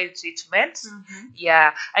soil treatment. Mm-hmm.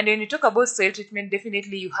 Yeah, and when you talk about soil treatment,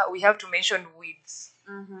 definitely we have to mention weeds.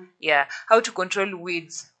 Mm-hmm. Yeah, how to control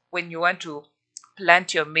weeds when you want to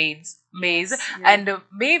plant your maize. Yeah. And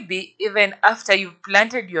maybe even after you've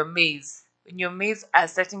planted your maize, when your maize are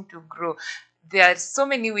starting to grow, there are so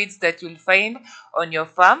many weeds that you'll find on your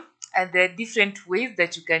farm. And there are different ways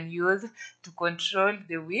that you can use to control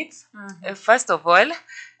the weeds. Mm-hmm. First of all,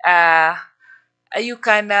 you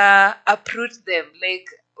can uproot them. Like,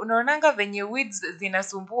 unaonanga venye weeds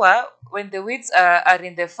zinasumbua, when the weeds are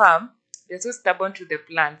in the farm, they're so stubborn to the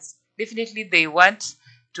plants. Definitely they want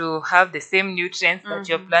to have the same nutrients that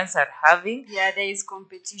your plants are having. Yeah, there is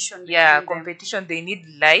competition Yeah, between them. competition. They need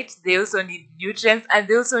light, they also need nutrients, and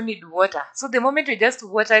they also need water. So the moment you're just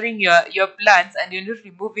watering your plants and you're not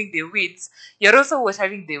removing the weeds, you're also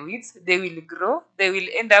watering the weeds. They will grow, they will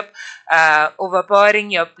end up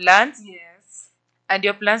overpowering your plants, Yes. and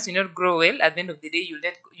your plants will not grow well. At the end of the day,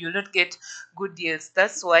 you'll not get good yields.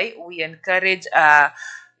 That's why we encourage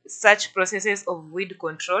such processes of weed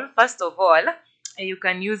control. First of all, you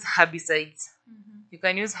can use herbicides. You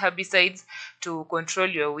can use herbicides to control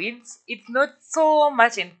your weeds. It's not so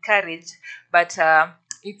much encouraged, but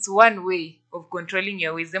it's one way of controlling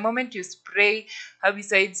your weeds. The moment you spray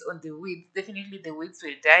herbicides on the weeds, definitely the weeds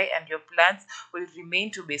will die and your plants will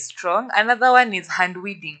remain to be strong. Another one is hand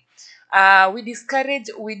weeding. We discourage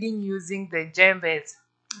weeding using the jembes,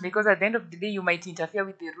 because at the end of the day you might interfere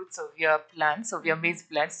with the roots of your plants, of your maize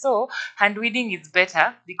plants. So hand weeding is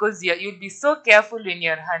better because you'll be so careful when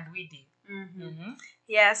you're hand weeding.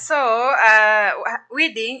 Yeah, so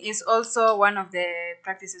weeding is also one of the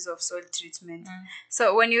practices of soil treatment.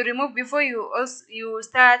 So when you remove, before you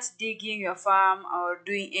start digging your farm or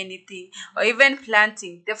doing anything or even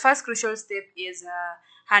planting, the first crucial step is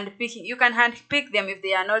hand picking. You can hand pick them if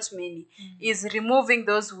they are not many. Is removing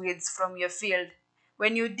those weeds from your field.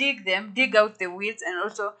 When you dig them, dig out the weeds and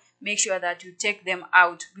also make sure that you take them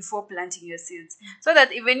out before planting your seeds, so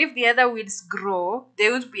that even if the other weeds grow, they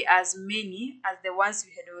won't be as many as the ones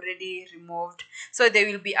you had already removed. So there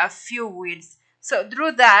will be a few weeds. So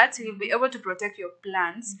through that, you'll be able to protect your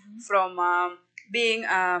plants from being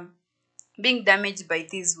damaged by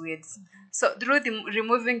these weeds. So through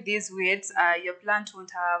removing these weeds, your plant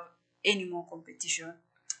won't have any more competition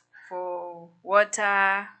for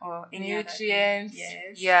water or any other thing. Nutrients.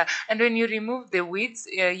 Yes. Yeah, and when you remove the weeds,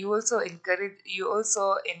 you also encourage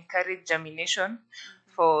germination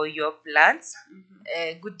for your plants.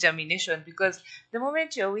 Good germination, because the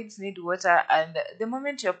moment your weeds need water and the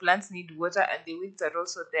moment your plants need water and the weeds are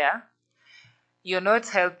also there, you're not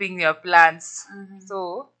helping your plants.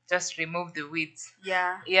 So just remove the weeds.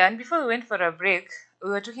 Yeah. Yeah, and before we went for a break,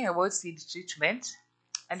 we were talking about seed treatment.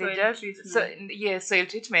 And Soil treatment. soil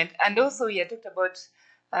treatment. And also we had talked about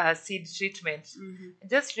seed treatment. I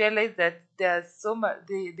just realized that there's so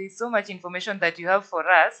much information that you have for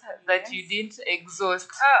us that you didn't exhaust.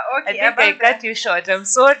 Oh, okay. I think I cut you short. I'm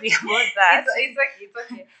sorry about that. It's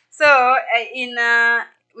okay. So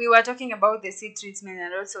we were talking about the seed treatment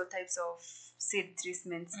and also types of seed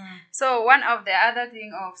treatments. So one of the other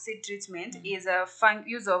thing of seed treatment is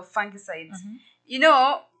use of fungicides. You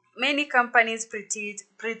know, many companies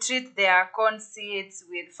pre-treat their corn seeds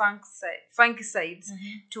with fungicides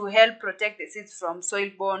to help protect the seeds from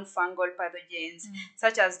soil-borne fungal pathogens,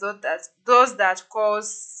 such as those that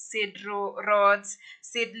cause seed rots,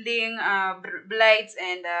 seedling blights,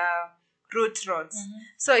 and root rots.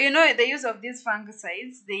 So the use of these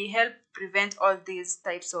fungicides, they help prevent all these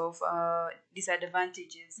types of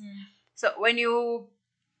disadvantages. So when you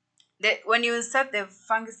insert the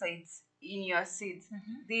fungicides in your seeds,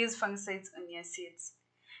 these fungicides on your seeds,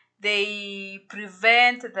 they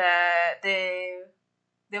prevent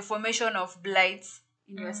the formation of blights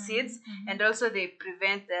in your seeds, and also they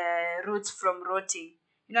prevent the roots from rotting.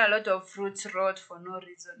 A lot of roots rot for no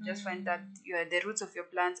reason. Just find that the roots of your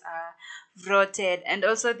plants are rotted. And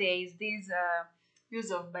also there is this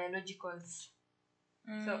use of biologicals.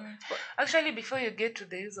 So Actually, before you get to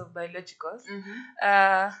the use of biologicals,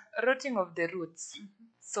 rotting of the roots.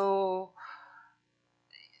 So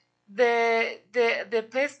the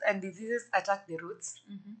pests and diseases attack the roots.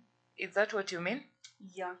 Is that what you mean?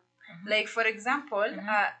 Yeah. Like for example,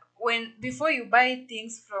 before you buy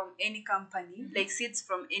things from any company, like seeds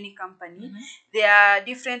from any company, there are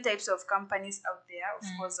different types of companies out there, of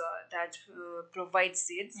course, that provide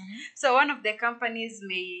seeds. So one of the companies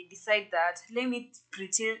may decide that, let me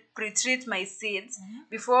pre-treat my seeds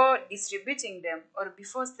before distributing them or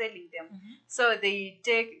before selling them. So they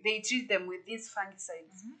treat them with these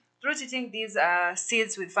fungicides. Through treating these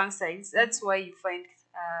seeds with fungicides, that's why you find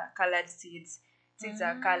colored seeds. Seeds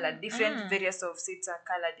are colored. Different various of seeds are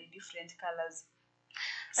colored in different colors.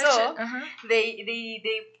 So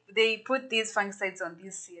they put these fungicides on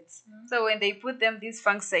these seeds. So when they put these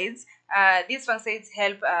fungicides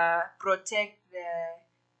help protect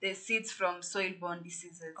the seeds from soil-borne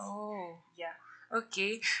diseases. Oh. Yeah.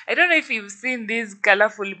 Okay. I don't know if you've seen these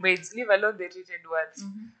colorful maize, leave alone the treated ones.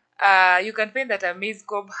 You can find that a maize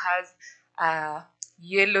cob has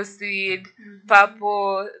yellow seed,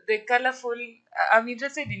 purple, the colorful. I'm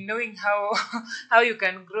interested in knowing how you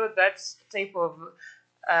can grow that type of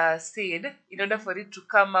seed in order for it to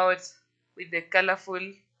come out with the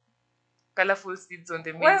colorful seeds on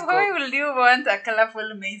the maize Why cob. will you want a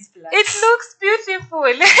colorful maize plant? It looks beautiful.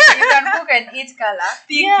 You can cook and eat color.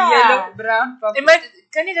 Pink, yellow, brown, purple.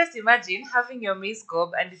 Can you just imagine having your maize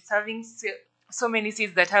cob and it's having so many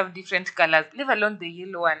seeds that have different colors, leave alone the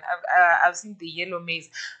yellow one. I've seen the yellow maize,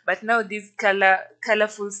 but now these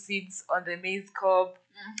colorful seeds on the maize cob.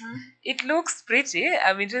 It looks pretty.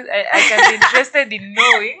 I mean, I can be interested in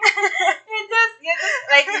knowing.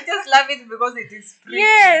 You just love it because it is pretty.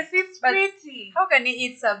 Yes, it's But pretty. how can you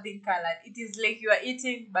eat something colored? It is like you are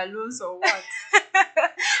eating balloons or what?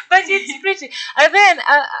 But it's pretty. And then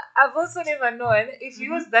I've also never known if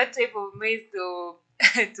you use that type of maize to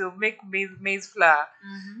to make maize flour.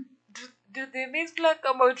 Do the maize flour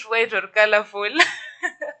come out white or colorful?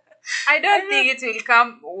 I don't think it will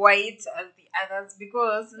come white as the others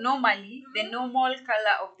because normally the normal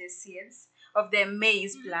color of the seeds of the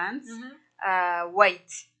maize plants are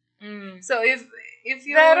white. So if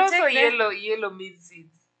you There are also take the- yellow maize seeds.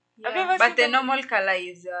 Have you yeah, ever but seen the them? normal color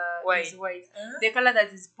is White. white. The color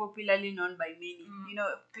that is popularly known by many. You know,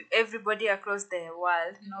 everybody across the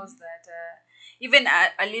world knows that. Even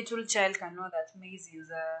a little child can know that maize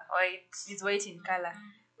is White. is white in color.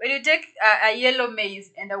 When you take a yellow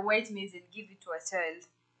maize and a white maize and give it to a child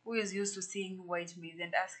who is used to seeing white maize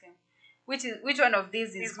and ask him which one of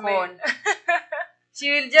these is corn, she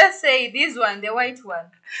will just say this one, the white one,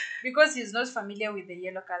 because he's not familiar with the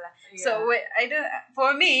yellow color. Yeah. So I don't.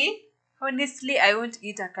 For me, honestly, I won't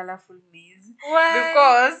eat a colorful maize. Why?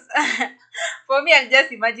 Because for me, I'll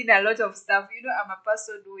just imagine a lot of stuff. You know, I'm a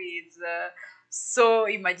person who is so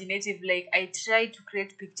imaginative. Like I try to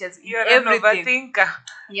create pictures in You're everything. an overthinker.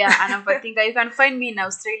 Yeah, an overthinker. You can find me in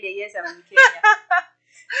Australia. Yes, I'm in Kenya.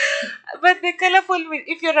 But the colorful maize,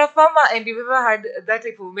 if you're a farmer and you've ever had that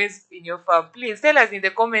type of maize in your farm, please tell us in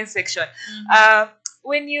the comment section.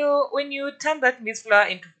 When you turn that maize flour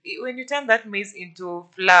into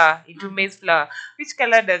maize flour, which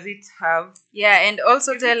color does it have? Yeah, and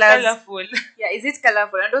also Is tell it us. colorful? Yeah, is it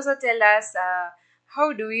colorful? And also tell us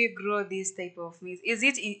how do we grow this type of maize? Is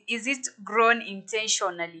it grown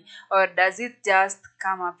intentionally or does it just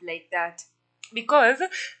come up like that? Because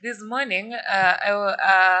this morning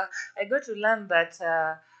I got to learn that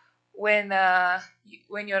when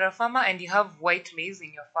you're a farmer and you have white maize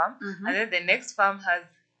in your farm, and then the next farm has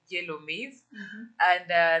yellow maize, and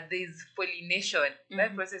there's pollination,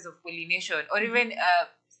 that process of pollination, or even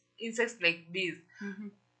insects like bees.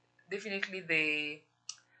 Definitely the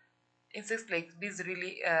insects like bees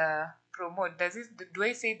really promote. Do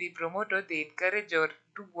I say they promote or they encourage or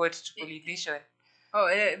do what to pollination? Oh,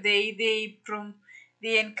 they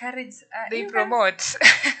encourage. They promote.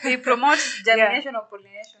 They promote germination or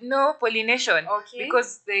pollination. No, pollination. Okay.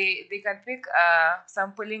 Because they can pick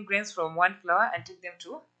some pollen grains from one flower and take them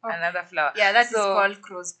to another flower. Yeah, that is called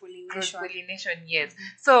cross pollination. Cross pollination, yes.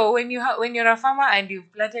 So when you're a farmer and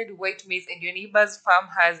you've planted white maize and your neighbor's farm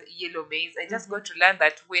has yellow maize, I just got to learn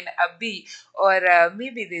that when a bee or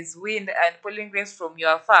maybe there's wind and pollen grains from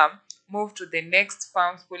your farm move to the next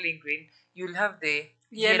farm's pollen grain, you'll have the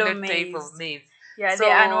yellow type of maize. Yeah, So,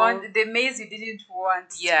 the maize you didn't want.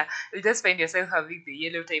 Yeah, you just find yourself having the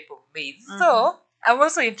yellow type of maize. So I'm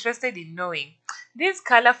also interested in knowing this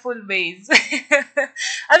colorful maize.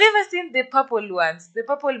 Have you ever seen the purple ones? The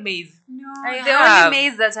purple maize? No, I the have. only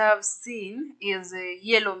maize that I have seen is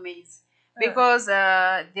yellow maize. Because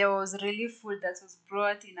there was relief food that was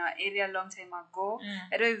brought in our area a long time ago.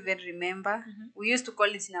 I don't even remember. We used to call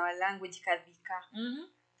it in our language kadika.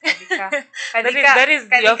 Kadika. That is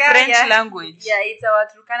your French language. Yeah, it's our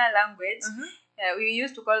Turkana language. We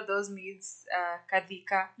used to call those maize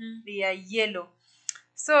kadika. They are yellow.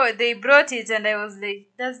 So they brought it and I was like,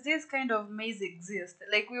 does this kind of maize exist?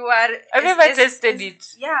 Like we were... Have you ever tasted it?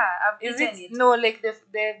 Yeah, I've Is eaten it? it. No, like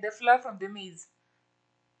the flour from the maize.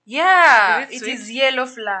 Yeah, Is it it sweet? is yellow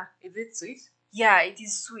flour. Is it sweet? Yeah, it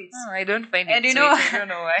is sweet. Oh, I don't find And it you sweet. know- I don't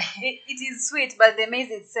know why. It is sweet, but the maize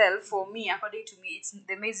itself, for me, according to me,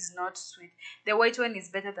 the maize is not sweet. The white one is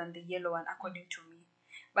better than the yellow one, according to me.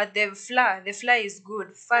 But the flour is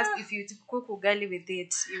good. First, if you cook ugali with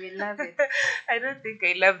it, you will love it. I don't think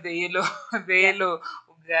I love the yellow, yellow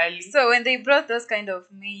ugali. So when they brought those kind of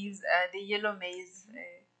maize, the yellow maize,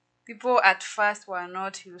 people at first were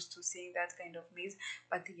not used to seeing that kind of maize,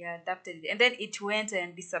 but they adapted it. And then it went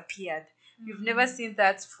and disappeared. We've never seen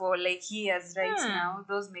that for like years right now.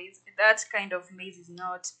 That kind of maize is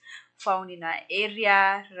not found in our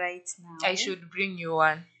area right now. I should bring you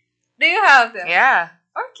one. Do you have them? Yeah.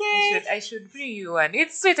 Okay. I should bring you one.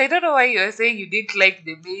 It's sweet. I don't know why you're saying you didn't like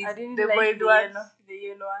the maize. I didn't the like boiled the one.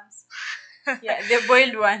 yellow ones. Yeah, the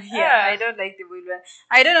boiled one. Yeah, Yeah. I don't like the boiled one.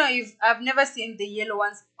 I don't know if I've never seen the yellow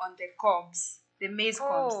ones on the cobs, the maize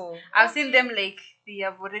cobs. Oh, I've seen okay. them like they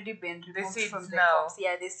have already been removed seeds from the now. cobs.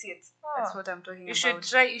 Yeah, the seeds. That's Oh. what I'm talking You about.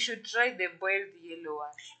 should try the boiled yellow one.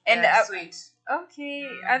 And They're sweet. okay,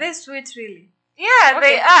 are they sweet really? Yeah,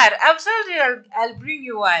 they Okay. are. Absolutely, I'll bring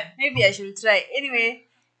you one. Maybe I should try. Anyway,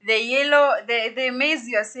 the yellow, the maize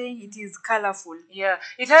you are saying it is colorful. Yeah,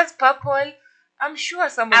 it has purple. I'm sure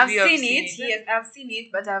some of I've you have seen it. Yes, I've seen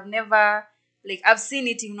it, but I've never I've seen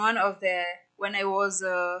it in one of the when I was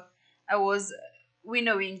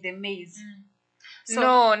winnowing the maize. So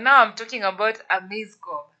No, now I'm talking about a maize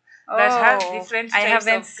cob that has different I types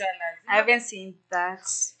haven't of colors. I haven't seen that.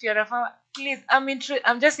 If you're a farmer, please,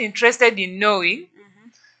 I'm just interested in knowing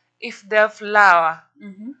if their flower,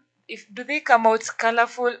 if do they come out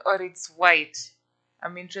colorful or it's white.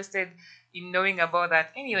 I'm interested in knowing about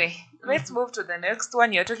that. Anyway, let's move to the next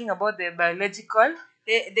one. You're talking about the biological.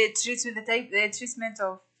 The treatment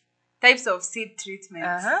of types of seed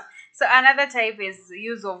treatments. Uh-huh. So another type is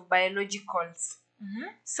use of biologicals.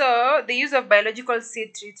 So the use of biological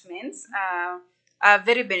seed treatments are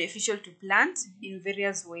very beneficial to plant in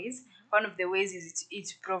various ways. One of the ways is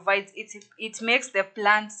it provides it makes the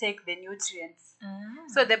plant take the nutrients.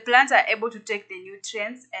 So the plants are able to take the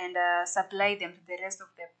nutrients and supply them to the rest of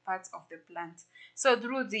the parts of the plant. So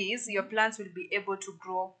through these, your plants will be able to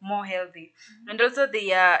grow more healthy. And also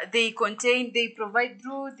they provide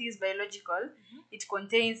through these biological, it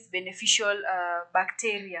contains beneficial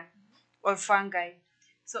bacteria or fungi.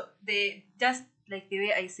 So they just like the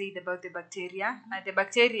way I said about the bacteria,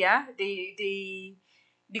 they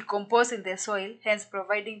decompose in the soil, hence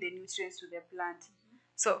providing the nutrients to the plant.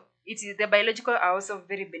 So it is the biological are also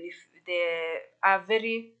they are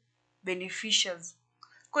very beneficial.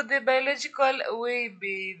 Could the biological way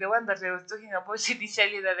be the one that I was talking about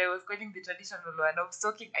initially, that I was calling the traditional one of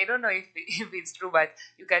soaking? I don't know if it's true, but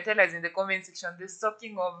you can tell us in the comment section. The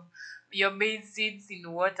soaking of your maize seeds in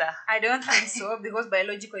water. I don't think so, because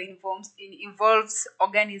biological involves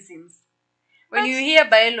organisms. When you hear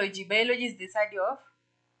biology is the study of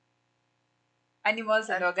animals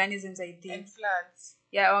and organisms, I think. And plants.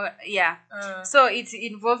 Yeah. So it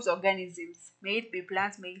involves organisms. May it be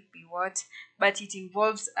plants, may it be what, but it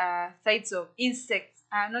involves types of insects,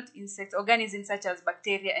 not insects, organisms such as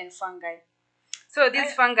bacteria and fungi. So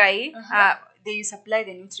these fungi, they supply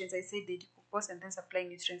the nutrients. I said they decompose and then supply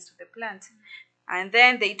nutrients to the plant, and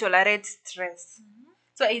then they tolerate stress.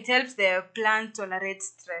 So it helps the plant tolerate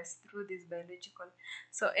stress through this biological.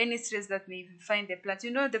 So any stress that may find the plant,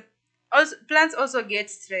 plants also get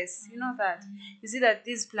stress. You know that. You see that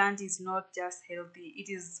this plant is not just healthy;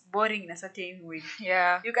 it is boring in a certain way.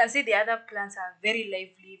 Yeah. You can see the other plants are very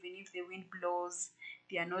lively, even if the wind blows,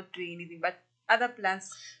 they are not doing anything. But other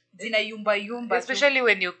plants, zina yumba. Especially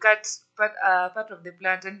when you cut part of the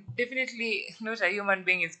plant, and definitely not a human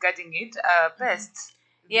being is cutting it. Pest.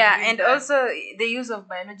 Yeah, and also the use of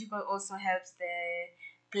biological also helps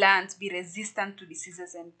the plant be resistant to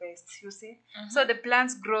diseases and pests. You see, so the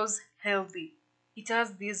plant grows healthy. It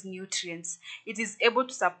has these nutrients. It is able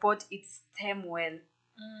to support its stem well.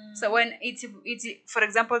 So when for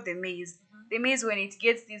example, the maize when it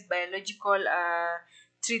gets these biological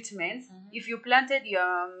treatments, if you planted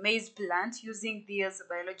your maize plant using these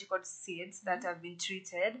biological seeds that have been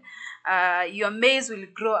treated, your maize will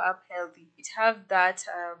grow up healthy. It have that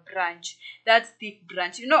branch, that thick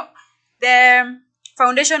branch. The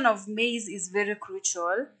foundation of maize is very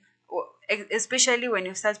crucial, especially when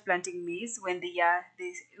you start planting maize when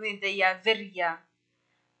they are very young.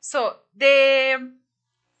 So the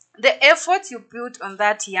effort you put on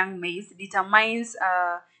that young maize determines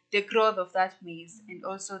the growth of that maize and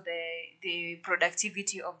also the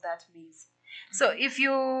productivity of that maize. So if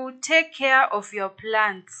you take care of your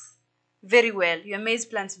plants very well, your maize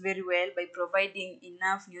plants very well, by providing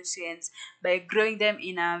enough nutrients, by growing them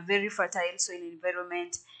in a very fertile soil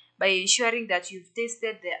environment, by ensuring that you've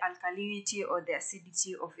tested the alkalinity or the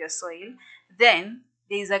acidity of your soil, then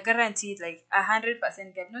there is a guaranteed 100%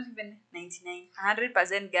 not even 99,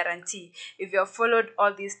 100% guarantee, if you have followed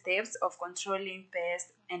all these steps of controlling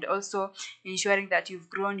pests and also ensuring that you've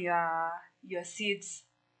grown your seeds,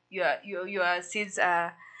 your seeds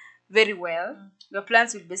are very well, your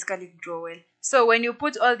plants will basically grow well. So when you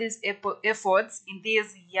put all these efforts in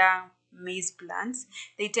these young maize plants,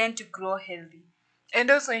 they tend to grow healthy. And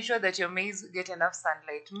also ensure that your maize get enough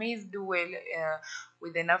sunlight. Maize do well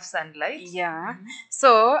with enough sunlight. Yeah.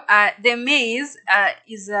 So the maize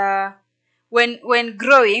is when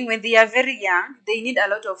growing, when they are very young, they need a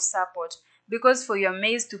lot of support. because for your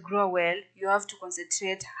maize to grow well, you have to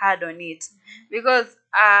concentrate hard on it. Because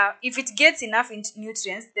if it gets enough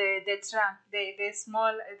nutrients, the trunk, the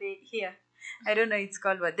small, the here, I don't know it's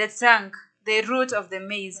called what, the trunk, the root of the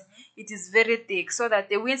maize, it is very thick, so that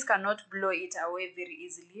the winds cannot blow it away very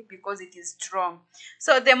easily because it is strong.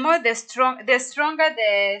 So the stronger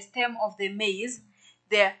the stem of the maize,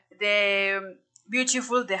 the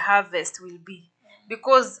beautiful the harvest will be.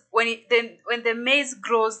 Because when the maize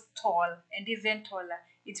grows tall and even taller,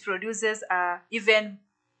 it produces even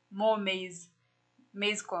more maize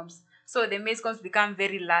combs. So the maize combs become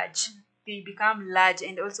very large. They become large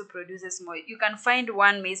and also produces more. You can find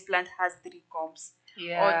one maize plant has 3 combs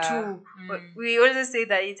or 2. We also say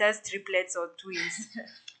that it has triplets or twins.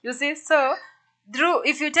 You see, so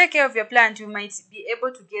if you take care of your plant, you might be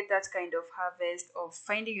able to get that kind of harvest of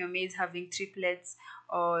finding your maize having triplets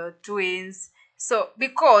or twins. So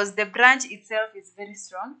because the branch itself is very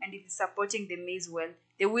strong and it is supporting the maize well,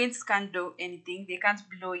 the winds can't do anything. They can't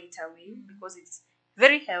blow it away because it's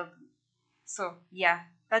very healthy. So yeah,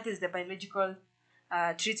 that is the biological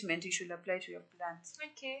treatment you should apply to your plants.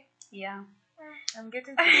 Okay. Yeah. I'm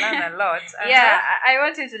getting to learn a lot. Yeah, I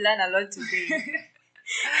want you to learn a lot today.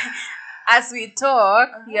 As we talk,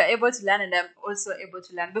 you're able to learn, and I'm also able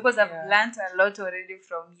to learn because I've learned a lot already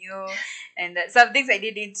from you, and some things I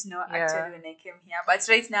didn't know actually when I came here. But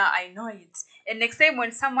right now I know it, and next time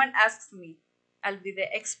when someone asks me, I'll be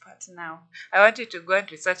the expert now. I want you to go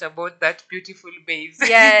and research about that beautiful maize.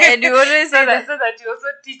 Yeah, and you always say that. So that you also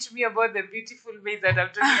teach me about the beautiful maize that I'm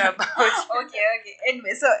talking about. Okay.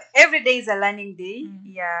 Anyway, so every day is a learning day.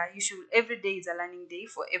 Yeah, every day is a learning day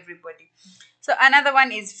for everybody. So another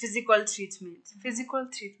one is physical treatment. Physical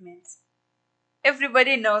treatment.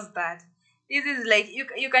 Everybody knows that. This is like,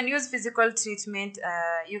 you can use physical treatment.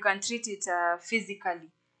 You can treat it physically.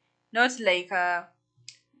 Not like...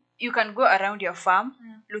 you can go around your farm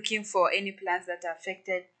looking for any plants that are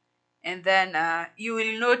affected, and then you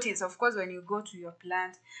will notice, of course, when you go to your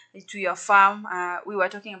plant, to your farm, we were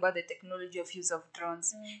talking about the technology of use of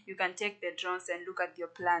drones. You can take the drones and look at your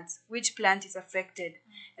plants, which plant is affected,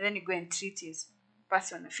 and then you go and treat it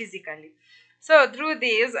physically. So through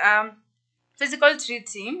this physical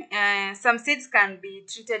treating, some seeds can be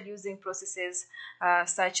treated using processes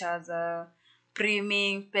such as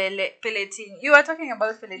priming, pelleting. You are talking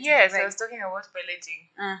about pelleting. Yes, right? I was talking about pelleting.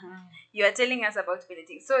 You are telling us about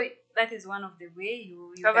pelleting. So that is one of the way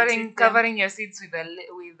you covering your seeds with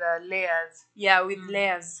layers. Yeah, with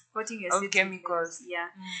layers, coating your seeds of chemicals. Yeah,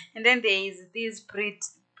 and then there is this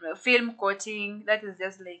film coating. That is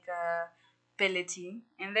just like pelleting,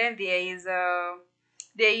 and then there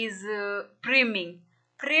is priming.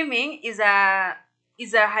 Priming is a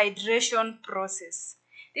hydration process.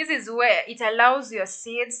 This is where it allows your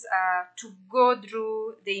seeds to go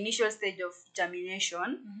through the initial stage of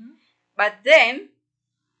germination, but then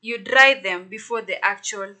you dry them before the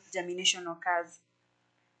actual germination occurs.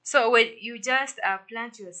 So when you just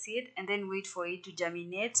plant your seed and then wait for it to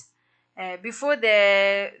germinate, before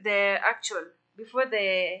the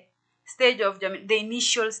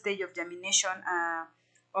initial stage of germination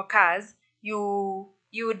occurs, you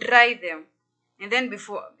dry them. And then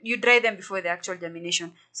before the actual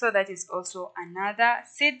germination. So that is also another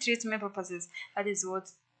seed treatment purposes. That is what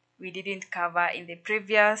we didn't cover in the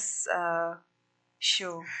previous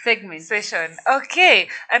session. Okay.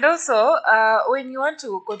 And also, when you want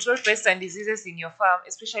to control pests and diseases in your farm,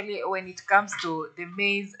 especially when it comes to the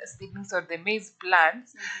maize seedlings or the maize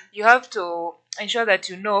plants, you have to ensure that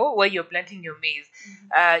you know where you're planting your maize.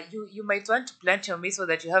 You might want to plant your maize so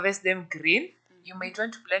that you harvest them green. You might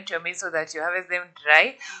want to plant your maize so that you harvest them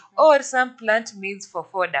dry, or some plant maize for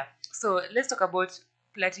fodder. So let's talk about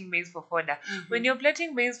planting maize for fodder. When you're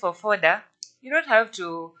planting maize for fodder, you don't have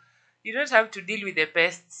to deal with the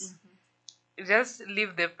pests. You just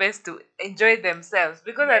leave the pests to enjoy themselves,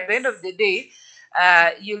 because at the end of the day,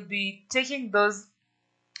 you'll be taking those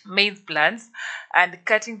maize plants and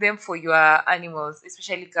cutting them for your animals,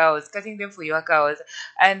 especially cows, cutting them for your cows.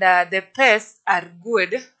 And the pests are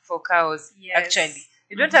good for cows, actually.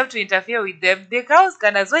 You don't have to interfere with them. The cows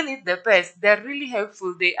can as well eat the pests. They're really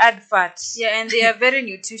helpful. They add fat. Yeah, and they are very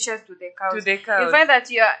nutritious to the cows. You find that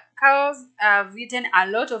your cows have eaten a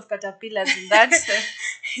lot of caterpillars in that.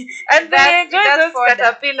 And they enjoy those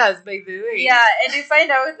caterpillars, by the way. Yeah, and you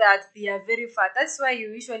find out that they are very fat. That's why you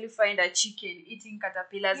usually find a chicken eating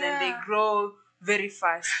caterpillars and they grow very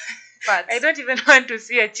fast. I don't even want to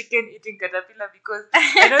see a chicken eating caterpillar, because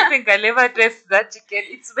I don't think I'll ever taste that chicken.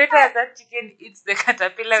 It's better that chicken eats the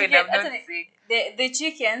caterpillar when I'm not sick. The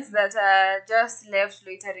chickens that are just left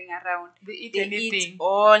loitering around, they eat anything. Eat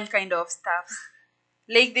all kind of stuff.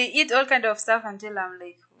 Like they eat all kind of stuff until I'm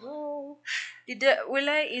like, oh, will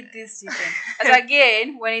I eat this chicken? But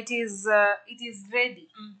again, when it is ready,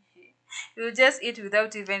 you just eat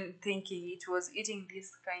without even thinking it was eating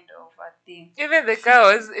this kind of a thing. Even the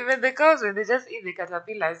cows, when they just eat the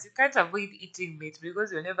caterpillars, you can't avoid eating meat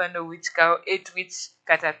because you never know which cow ate which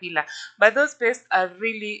caterpillar. But those pests are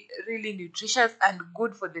really, really nutritious and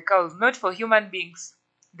good for the cows, not for human beings.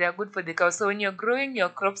 They are good for the cows. So when you're growing your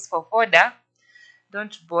crops for fodder,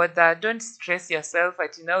 don't bother, don't stress yourself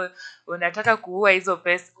ati now unataka kuua hizo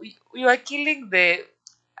pests. You are killing the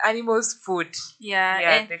animals' food.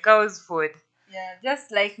 Yeah, The cow's food. yeah,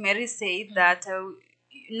 just like Mary said that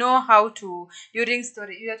know how to during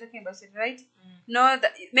storage. You are talking about it, right? Know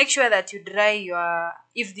that, make sure that you dry your,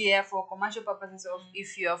 if they are for commercial purposes, or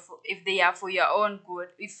if they are for your own good,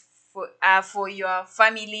 if for your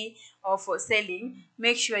family or for selling,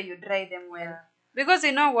 make sure you dry them well. Because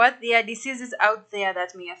you know what, there are diseases out there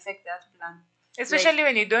that may affect that plant. Especially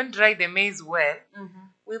when you don't dry the maize well,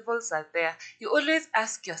 weevils are there. You always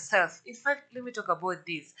ask yourself, in fact, let me talk about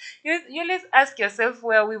this. You always ask yourself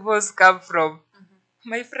where weevils come from.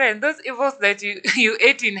 My friend, those weevils that you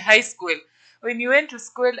ate in high school, when you went to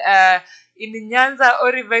school in Nyanza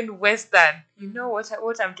or even Western, you know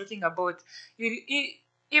what I'm talking about.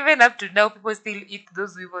 Even up to now, people still eat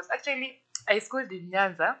those weevils. Actually, I schooled in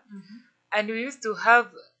Nyanza, and we used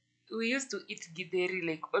to eat githeri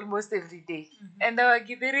like almost every day. And our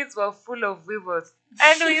githeris were full of weevils.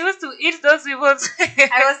 And we used to eat those weevils.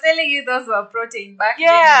 I was telling you those were protein back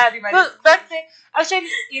Yeah, then. back then. Actually,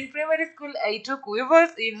 in primary school, I took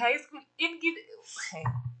weevils. In high school, in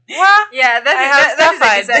What? Yeah, that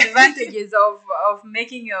is the disadvantages of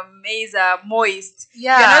making your maize moist.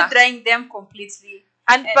 Yeah. You're not drying them completely.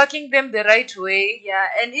 And packing them the right way. Yeah,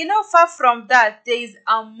 and far from that, there is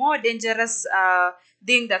a more dangerous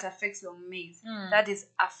thing that affects your maize. That is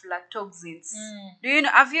aflatoxins. Do you know?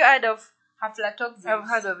 Have you heard of aflatoxins? I've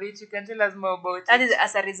heard of it. You can tell us more about that it. That is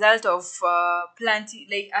as a result of planting,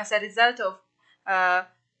 like as a result of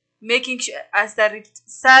making sure, as a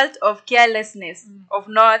result of carelessness of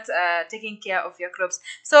not taking care of your crops.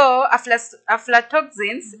 So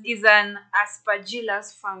aflatoxins is an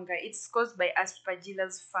aspergillus fungi. It's caused by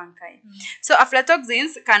aspergillus fungi. So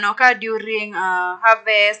aflatoxins can occur during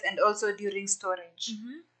harvest and also during storage.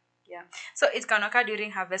 Yeah, so it can occur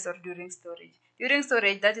during harvest or during storage. During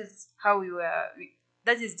storage, that is how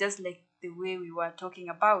that is just like the way we were talking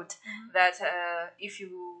about, that if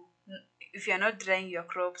you're not drying your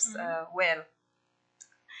crops well,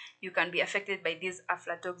 you can be affected by these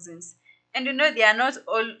aflatoxins. And they are not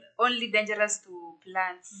only dangerous to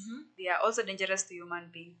plants, they are also dangerous to human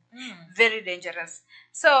beings. Very dangerous.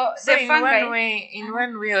 So the in fungi,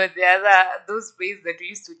 one way or the other, those maize that we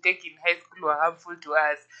used to take in high school were harmful to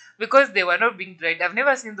us because they were not being dried. I've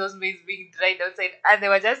never seen those maize being dried outside, and they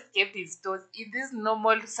were just kept in stores in these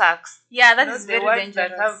normal sacks. Yeah, that is the very ones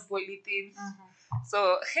dangerous. that have polythene.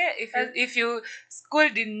 So if you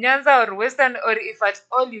schooled in Nyanza or Western, or if at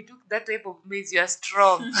all you took that type of maize, you are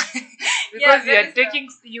strong because you are taking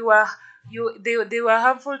they were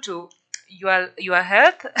harmful to your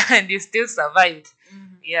health and you still survived.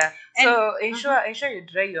 Yeah. So ensure you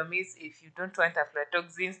dry your maize if you don't want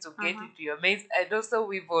aflatoxins to get into your maize, and also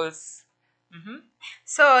weevils.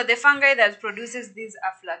 So the fungi that produces this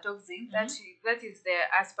aflatoxin, that is the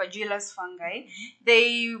aspergillus fungi,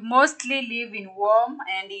 they mostly live in warm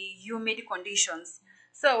and humid conditions.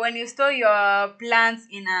 So when you store your plants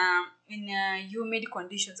in humid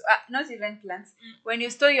conditions, not even plants, when you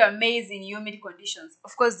store your maize in humid conditions,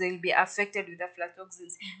 of course they will be affected with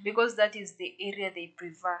aflatoxins because that is the area they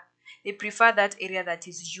prefer. They prefer that area that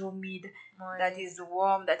is humid, that is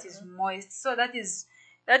warm, that is moist. So that is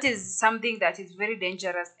something that is very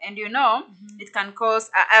dangerous, and it can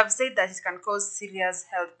cause, I've said that it can cause serious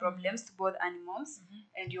health problems to both animals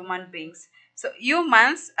and human beings. So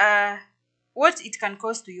humans, what it can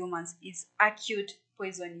cause to humans is acute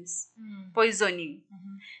poisoning.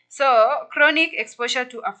 So chronic exposure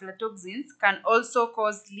to aflatoxins can also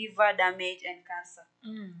cause liver damage and cancer,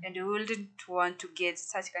 and we wouldn't want to get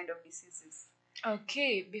such kind of diseases.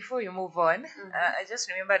 Okay, before you move on, I just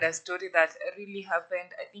remembered a story that really happened,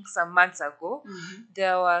 I think, some months ago.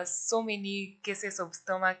 There were so many cases of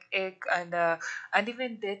stomach ache and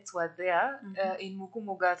even deaths were there in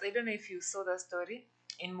Mukumu Girls. I don't know if you saw the story.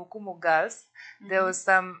 In Mukumu Girls, there was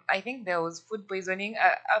I think there was food poisoning.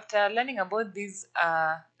 After learning about this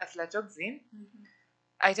aflatoxin,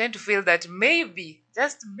 I tend to feel that maybe,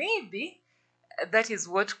 just maybe, that is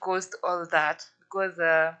what caused all that, because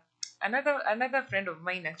another friend of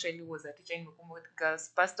mine actually was a teacher in Mukumbo Girls,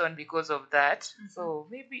 passed on because of that. So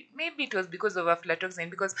maybe it was because of aflatoxin,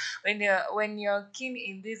 because when you're keen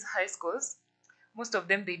in these high schools, most of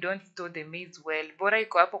them, they don't store the maize well. Bora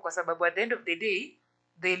iko hapo kwa sababu at the end of the day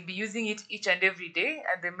they'll be using it each and every day,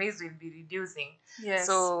 and the maize will be reducing. Yes.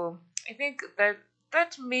 So I think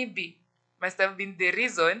that maybe must have been the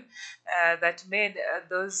reason that made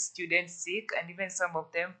those students sick, and even some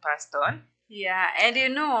of them passed on. Yeah, and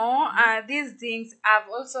these things I've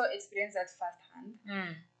also experienced at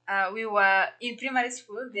firsthand. We were in primary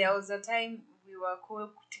school. There was a time we were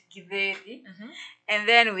cooked githeri, and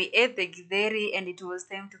then we ate the githeri, and it was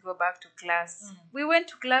time to go back to class. We went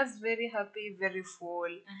to class very happy, very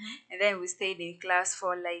full, and then we stayed in class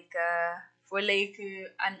for like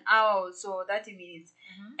an hour or so, 30 minutes.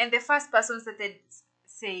 And the first person started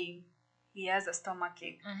saying he has a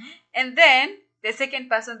stomachache, and then the second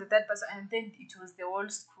person, the third person, and then it was the whole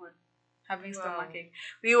school having stomachache.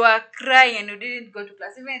 We were crying and we didn't go to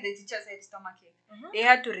class. Even the teacher said stomachache. They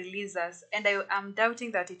had to release us, and I'm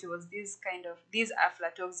doubting that it was these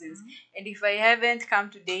aflatoxins. And if I haven't come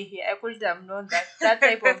today here, I could have known that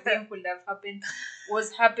type of thing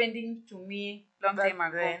was happening to me long time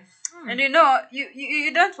ago. And you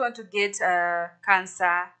don't want to get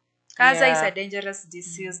cancer. Cancer is a dangerous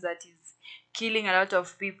disease that is killing a lot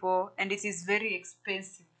of people, and it is very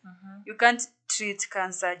expensive. You can't treat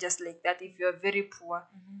cancer just like that if you're very poor,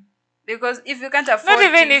 because if you can't afford, not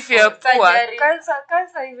even if you're poor, surgery,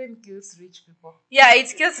 cancer even kills rich people. Yeah,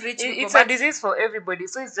 it kills rich people. It's a disease for everybody,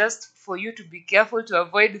 so it's just for you to be careful to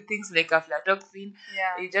avoid things like aflatoxin.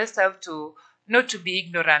 Yeah. You just have to not to be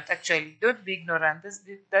ignorant. Actually, don't be ignorant.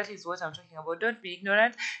 That is what I'm talking about. Don't be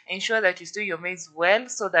ignorant. Ensure that you store your maize well,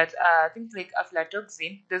 so that things like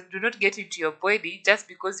aflatoxin do not get into your body just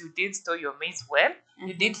because you didn't store your maize well.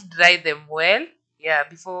 You didn't dry them well. Yeah,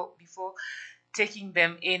 before taking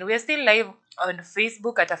them in. We are still live on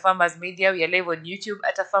Facebook at A Farmers Media. We are live on YouTube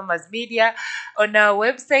at A Farmers Media, on our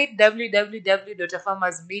website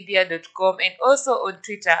www.afarmersmedia.com, and also on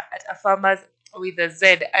Twitter at A Farmers with a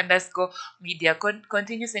Z _media.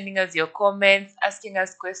 Continue sending us your comments, asking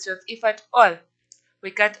us questions. If at all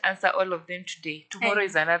we can't answer all of them today, tomorrow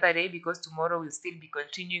is another day, because tomorrow we'll still be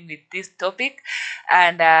continuing with this topic,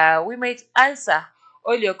 and we might answer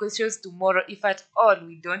all your questions tomorrow if at all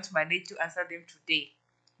we don't manage to answer them today.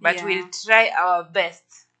 But we'll try our best.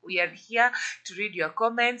 We are here to read your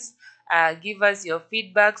comments, give us your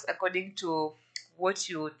feedbacks according to what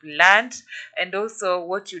you learned, and also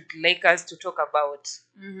what you'd like us to talk about.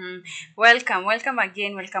 Welcome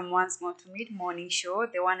again. Welcome once more to Mid Morning Show,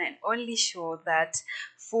 the one and only show that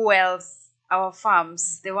fuels our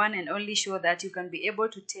farms, the one and only show that you can be able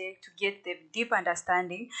to take to get the deep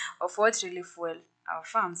understanding of what really fuel our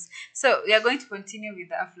farms. So we are going to continue with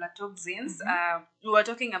the aflatoxins. We were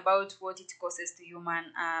talking about what it causes to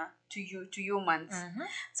humans.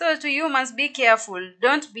 So to humans, be careful.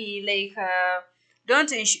 Don't be like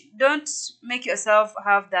don't make yourself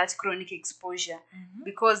have that chronic exposure,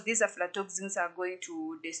 because these aflatoxins are going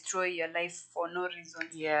to destroy your life for no reason.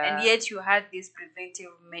 And yet you had these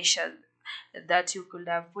preventive measures that you could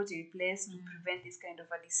have put in place to prevent this kind of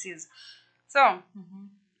a disease. So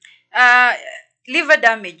liver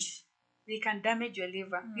damage. They can damage your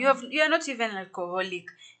liver. You are not even alcoholic.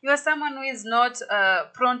 You are someone who is not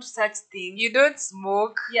prone to such things. You don't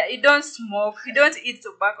smoke. Yeah, you don't smoke. You don't eat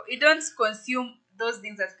tobacco. You don't consume those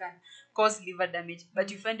things that can cause liver damage.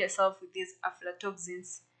 But you find yourself with these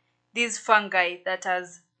aflatoxins, these fungi that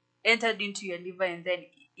has entered into your liver and then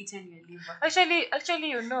eaten your liver.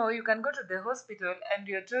 Actually, you can go to the hospital and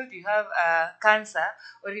you're told you have cancer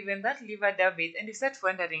or even that liver damage, and you start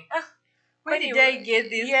wondering, where did I get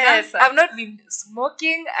this cancer? cancer? I've not been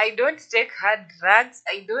smoking. I don't take hard drugs.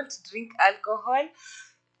 I don't drink alcohol.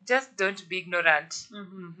 Just don't be ignorant.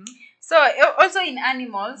 So also in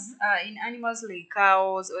animals like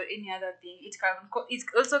cows or any other thing, it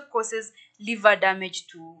also causes liver damage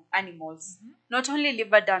to animals. Not only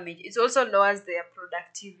liver damage, it also lowers their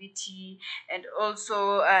productivity and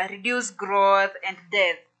also reduce growth and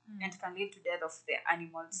death, and can lead to death of the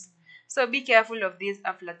animals. So be careful of these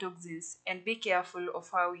aflatoxins, and be careful of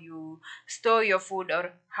how you store your food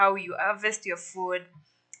or how you harvest your food,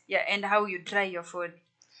 and how you dry your food.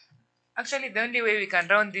 Actually, the only way we can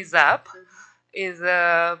round this up is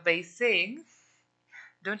by saying,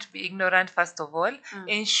 don't be ignorant, first of all.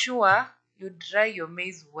 Ensure you dry your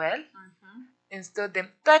maize well and store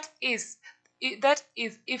them. That is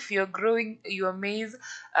if you're growing your maize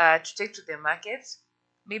to take to the market.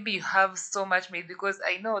 maybe you have so much maize, because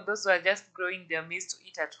I know those who are just growing their maize to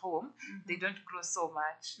eat at home, they don't grow so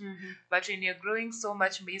much. But when you're growing so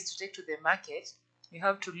much maize to take to the market, you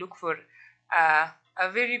have to look for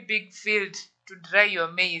a very big field to dry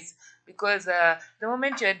your maize, because the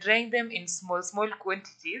moment you're drying them in small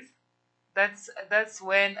quantities, that's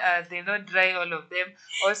when they not dry all of them,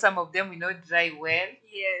 or some of them will not dry well.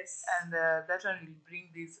 Yes. And that one will bring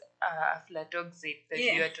this aflatoxin that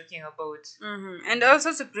you are talking about. And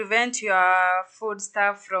also to prevent your food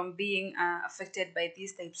stuff from being affected by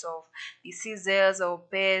these types of diseases or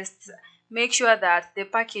pests, make sure that the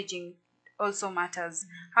packaging also matters.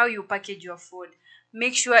 How you package your food.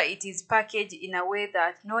 Make sure it is packaged in a way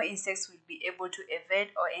that no insects will be able to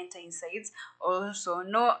evade or enter inside. Also,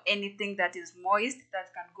 no anything that is moist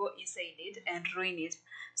that can go inside it and ruin it.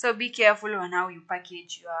 So be careful on how you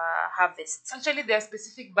package your harvest. Actually, there are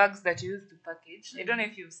specific bags that you use to package. I don't know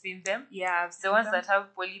if you've seen them. Yeah, I've The seen ones them. that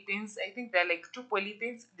have polythenes, I think they're like 2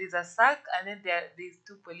 polythenes. There's a sack, and then there's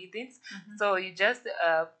 2 polythenes. So you just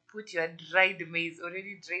put your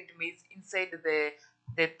already dried maize inside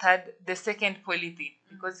the second polythene,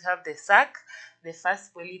 because you have the sack, the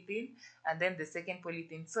first polythene, and then the second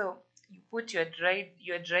polythene. So you put your dry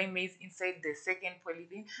maize inside the second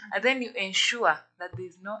polythene, and then you ensure that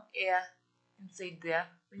there's no air inside there.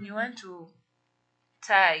 When you want to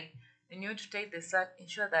tie, the sack,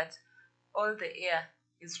 ensure that all the air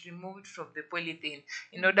is removed from the polythene,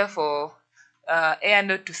 in order for air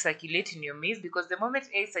not to circulate in your maize, because the moment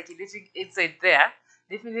air is circulating inside there,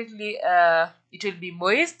 definitely it will be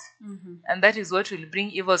moist, and that is what will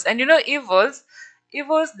bring evils. And evils,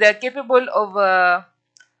 they're capable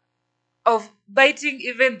of biting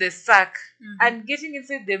even the sack and getting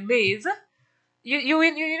inside the maize.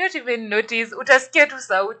 You not even notice. Utasikia tu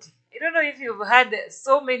sauti. I don't know if you've heard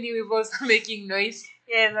so many weevils making noise.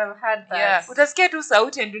 Yes, I've heard that. Yeah, utasikia tu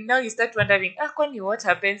sauti, and now you start wondering, kwani what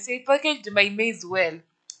happened? Say, packaged my maize well.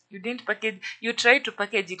 You didn't package. You tried to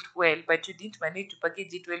package it well, but you didn't manage to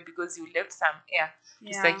package it well because you left some air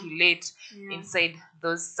to circulate inside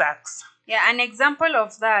those sacks. Yeah, an example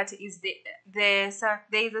of that is the sack.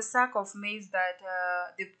 There is a sack of maize that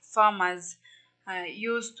the farmers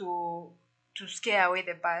use to scare away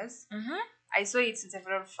the birds. I saw it in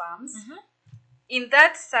several farms. In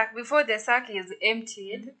that sack, before the sack is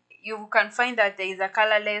emptied, you can find that there is a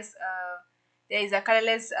colorless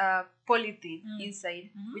polythene inside,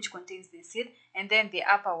 which contains the seed, and then the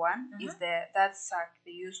upper one is that sack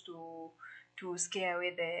they used to scare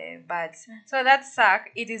away the birds. So that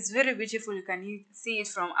sack, it is very beautiful. You can see it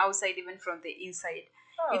from outside, even from the inside.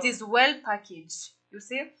 It is well packaged, you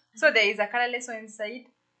see. So there is a colorless one inside,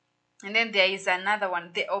 and then there is another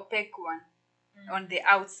one, the opaque one, on the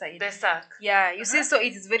outside. The sack. Yeah, you see, so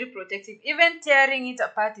it is very protective. Even tearing it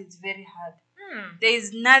apart is very hard. There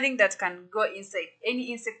is nothing that can go inside.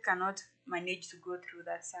 Any insect cannot manage to go through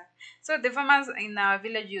that sack. So the farmers in our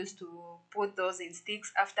village used to put those in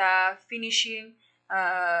sticks after finishing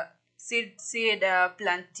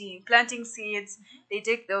planting seeds. They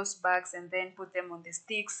take those bags and then put them on the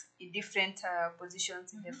sticks in different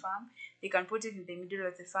positions in the farm. They can put it in the middle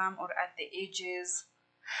of the farm or at the edges.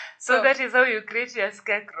 So that is how you create your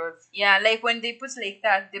scarecrows. Yeah, like when they put like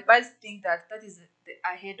that, the birds think that is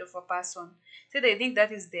a head of a person. So they think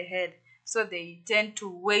that is the head. So they tend to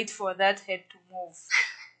wait for that head to move.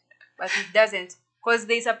 But it doesn't, because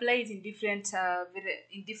they supply it in different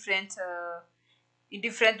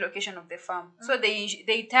location of the farm. So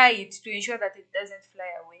they tie it to ensure that it doesn't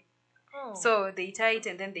fly away. So they tie it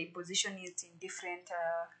and then they position it in different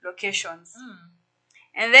locations.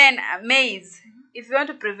 And then maize. If you want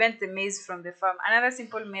to prevent the maize from the farm, another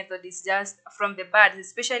simple method is just from the birds,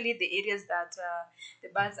 especially the areas that the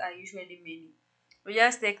birds are usually many. We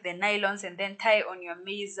just take the nylons and then tie on your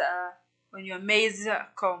maize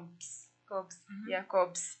cobs. Yeah,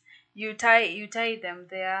 cobs. You tie them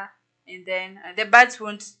there, and then the birds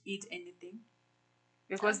won't eat anything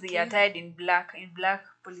because they are tied in black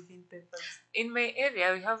polythene papers. In my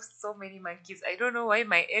area, we have so many monkeys. I don't know why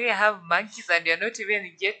my area have monkeys, and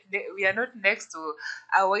we are not next to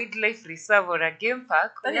a wildlife reserve or a game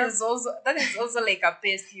park. That is also like a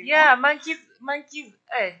pest, Yeah, monkeys.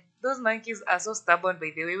 Those monkeys are so stubborn.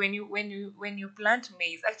 By the way, when you plant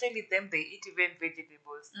maize, actually they eat even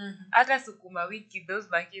vegetables. Ata sukuma wiki, those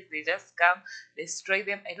monkeys, they just come, destroy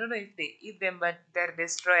them. I don't know if they eat them, but they're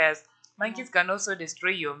destroyers. Monkeys can also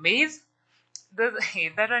destroy your maize. That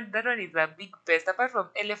one is a big pest. Apart from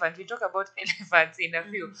elephants, we talk about elephants in a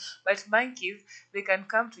few. But monkeys, they can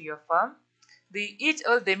come to your farm. They eat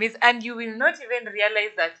all the maize, and you will not even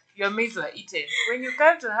realize that your maize were eaten. When you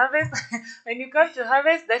come to harvest,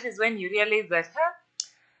 that is when you realize that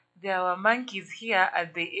there were monkeys here and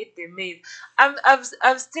they ate the maize.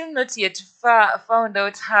 I've still not yet found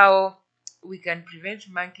out how we can prevent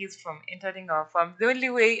monkeys from entering our farm. The only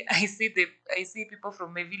way I see people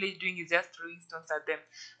from my village doing is just throwing stones at them.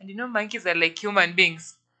 And you know, monkeys are like human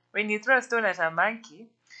beings. When you throw a stone at a monkey,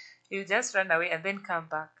 he'll just run away and then come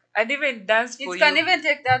back and even dance for It you can even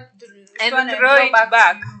take that and stone throw it to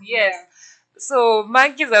back. you. Yes. Yeah. So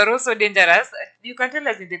monkeys are also dangerous. You can tell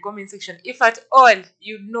us in the comment section if at all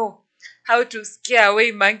you know how to scare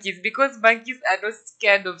away monkeys, because monkeys are not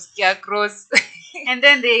scared of scarecrows. And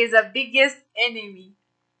then there is a biggest enemy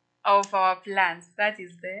of our plants. That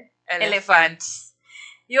is the elephant.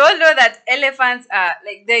 You all know that elephants are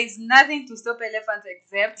like, there is nothing to stop elephants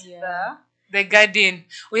except The garden.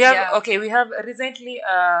 We have Yeah. we have recently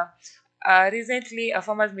a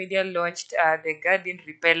farmers media launched the garden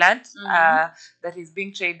repellent that is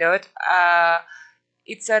being tried out.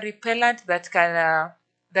 It's a repellent that can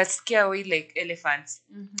that scare away like elephants.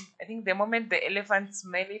 I think the moment the elephants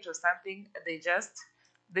smell it or something,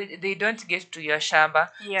 they don't get to your shamba.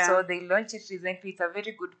 Yeah. So they launched it recently. It's a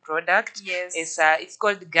very good product. Yes. It's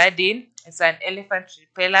called Garden. It's an elephant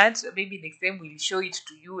repellent. Maybe next time we'll show it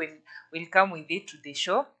to you and we'll come with it to the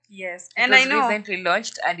show. Yes. It And was I know recently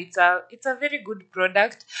launched, and it's a very good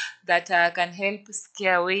product that can help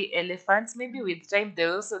scare away elephants. Maybe with time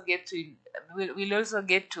they'll also get to we'll also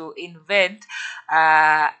get to invent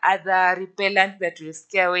other repellent that will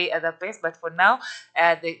scare away other pests. But for now,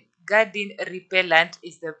 the garden repellent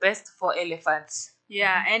is the best for elephants.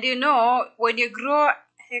 Yeah, and you know, when you grow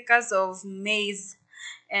acres of maize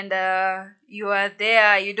and you are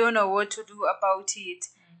there, you don't know what to do about it.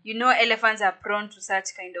 You know, elephants are prone to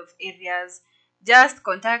such kind of areas. Just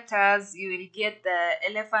contact us. You will get the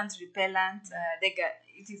elephant repellent.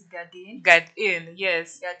 It is Garden. Garden,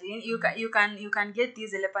 yes. Garden. You can get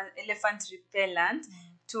these elephant repellent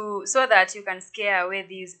so that you can scare away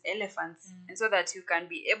these elephants, and so that you can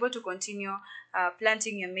be able to continue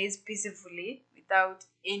planting your maize peacefully without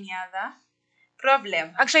any other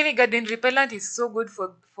problem. Actually, garden repellent is so good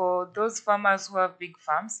for those farmers who have big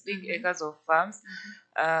farms, big acres of farms.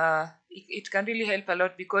 It can really help a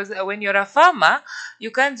lot, because when you're a farmer,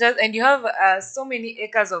 you can't just, and you have so many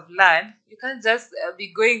acres of land, you can't just be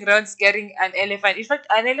going around scaring an elephant. In fact,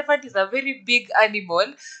 an elephant is a very big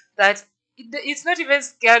animal that it's not even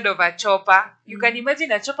scared of a chopper. You can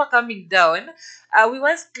imagine a chopper coming down. We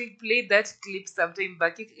once played that clip sometime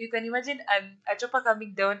back. You can imagine a chopper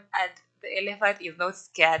coming down and the elephant is not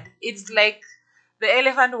scared. It's like the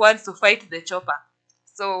elephant wants to fight the chopper.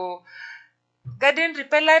 So garden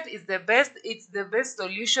repellent is the best. It's the best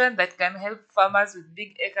solution that can help farmers with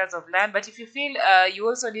big acres of land. But if you feel you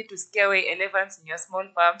also need to scare away elephants in your small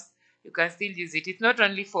farms, you can still use it. It's not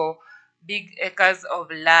only for big acres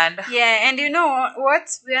of land. Yeah, and you know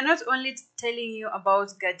what? We are not only telling you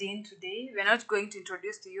about garden today. We are not going to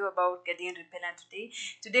introduce to you about garden repellent today.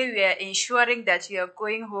 Today we are ensuring that you are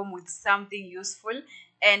going home with something useful,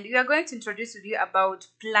 and we are going to introduce to you about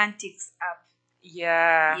Plantix app.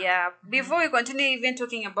 Yeah. Before we continue even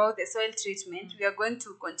talking about the soil treatment, we are going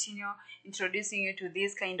to continue introducing you to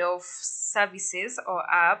these kind of services or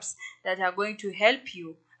apps that are going to help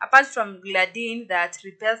you. Apart from Gladine that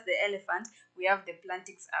repels the elephant, we have the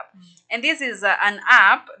Plantix app. And this is an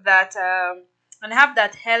app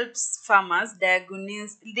that helps farmers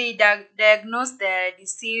diagnose their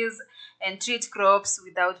disease and treat crops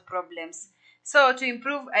without problems. So to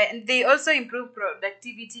improve, they also improve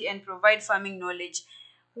productivity and provide farming knowledge.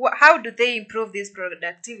 How do they improve this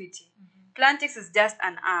productivity? Plantix is just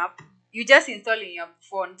an app. You just install in your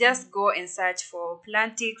phone. Just go and search for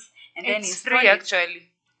Plantix, and then install free it. actually.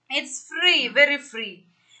 It's free, very free.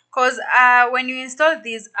 Because when you install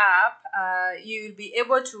this app, you will be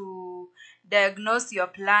able to diagnose your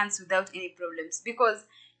plants without any problems, because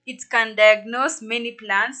it can diagnose many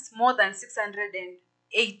plants, more than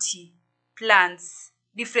 680 plants,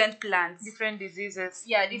 different plants. Different diseases.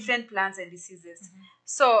 Yeah, different plants and diseases.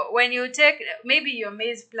 So when you take, maybe your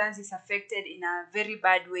maize plant is affected in a very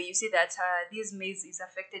bad way, you see that this maize is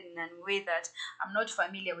affected in a way that I'm not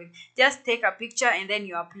familiar with, just take a picture and then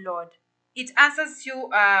you upload. It answers you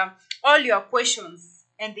all your questions,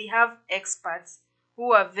 and they have experts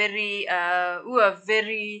who are very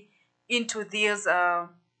into these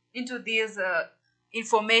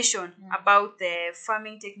information about the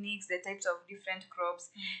farming techniques, the types of different crops,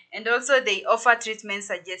 and also they offer treatment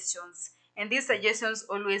suggestions. And these suggestions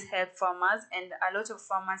always help farmers, and a lot of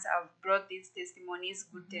farmers have brought these testimonies,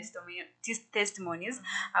 good testimonies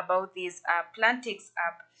about this Plantix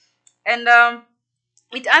app. And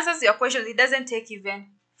it answers your questions. It doesn't take even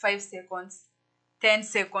 5 seconds. 10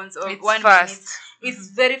 seconds or It's 1 fast. minute. It's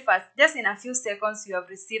very fast. Just in a few seconds, you have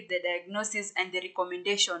received the diagnosis and the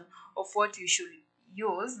recommendation of what you should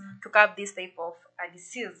use to curb this type of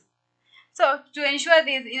disease. So to ensure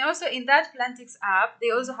this, also in that Plantix app,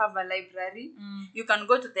 they also have a library. You can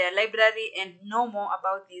go to their library and know more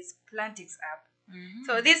about this Plantix app.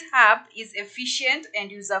 So this app is efficient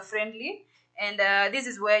and user-friendly. And this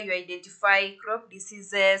is where you identify crop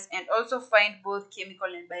diseases and also find both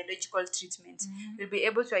chemical and biological treatment. You'll be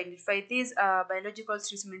able to identify this biological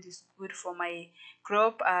treatment is good for my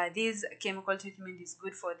crop. This chemical treatment is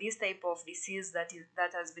good for this type of disease that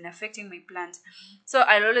has been affecting my plant. So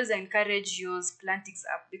I'll always encourage use Plantix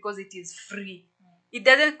app because it is free. It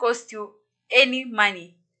doesn't cost you any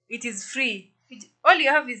money. It is free. All you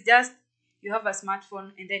have is just you have a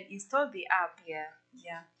smartphone and then install the app. Yeah.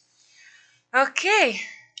 Okay,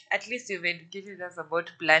 at least you've educated us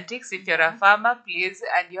about Plantix. If you're a farmer, please,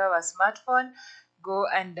 and you have a smartphone, go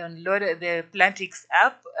and download the Plantix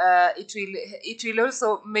app. It will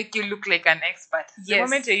also make you look like an expert. The Yes.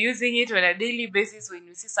 moment you're using it on a daily basis, when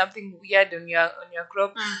you see something weird on your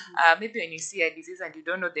crop, maybe when you see a disease and you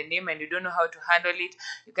don't know the name and you don't know how to handle it,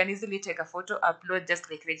 you can easily take a photo, upload, just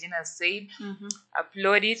like Regina said,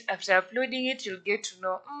 upload it. After uploading it, you'll get to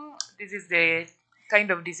know this is the kind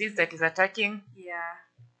of disease that is attacking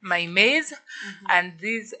my maize, and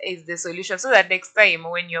this is the solution, so that next time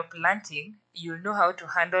when you're planting, you'll know how to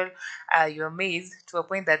handle your maize to a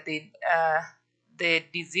point that the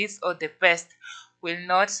disease or the pest will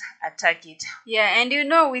not attack it. Yeah, and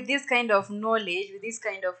with this kind of knowledge, with this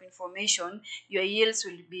kind of information, your yields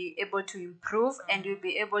will be able to improve and you'll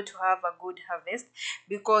be able to have a good harvest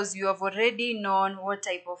because you have already known what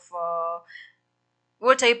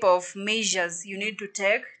type of measures you need to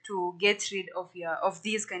take to get rid of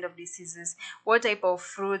these kind of diseases. What type of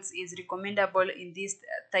fruits is recommendable in this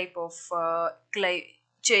type of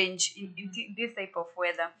change in this type of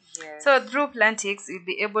weather. Yes. So through Plantix, you'll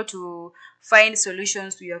be able to find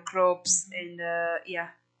solutions to your crops and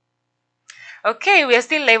Okay, we are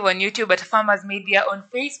still live on YouTube at Farmers Media, on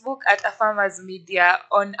Facebook at Farmers Media,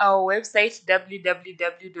 on our website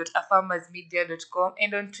www.afarmersmedia.com,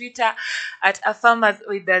 and on Twitter at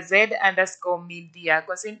 @farmers_media.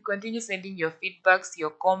 Continue sending your feedbacks,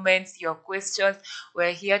 your comments, your questions.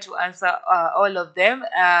 We're here to answer all of them.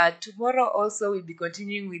 Tomorrow also we'll be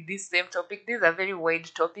continuing with this same topic. This is a very wide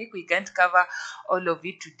topic. We can't cover all of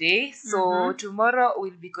it today. So tomorrow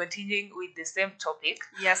we'll be continuing with the same topic.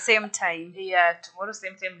 Yeah, same time. Yeah, tomorrow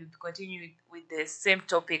same time we'll continue with the same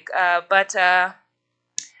topic. But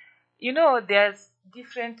there's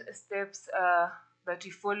different steps that we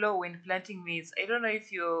follow when planting maize. I don't know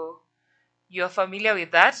if you're familiar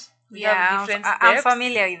with that. We have different I'm steps.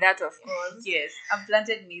 familiar with that, of course. Yes. I've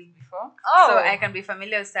planted maize before, Oh. so I can be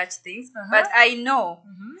familiar with such things. But I know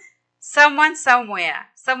someone somewhere,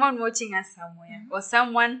 someone watching us somewhere, or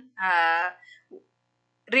someone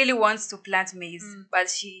really wants to plant maize, but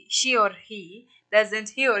she or he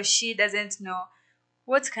doesn't know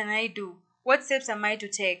what can I do, what steps am I to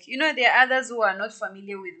take. There are others who are not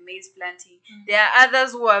familiar with maize planting. There are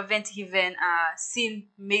others who haven't even seen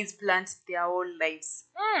maize plant their whole lives.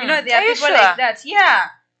 There are Are you people sure? like that. Yeah.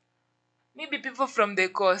 Maybe people from the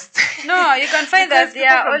coast. No, you can find that Because there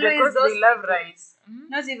are people from the always coast, those they love people. rice.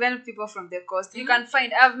 Not even people from the coast. You can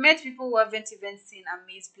find. I've met people who haven't even seen a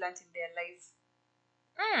maize plant in their life.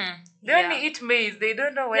 They only eat maize. They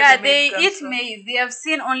don't know where Yeah, the they maize comes eat from. maize. They have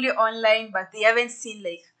seen only online, but they haven't seen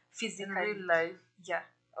like In physically. real life. Yeah.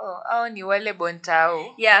 Oh, hao ni wale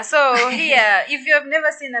bontao. Yeah, so here, if you have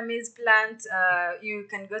never seen a maize plant, you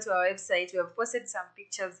can go to our website. We have posted some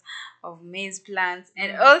pictures of maize plants.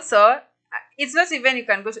 And also, it's not even you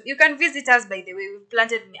can visit us, by the way. We've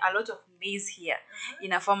planted a lot of maize here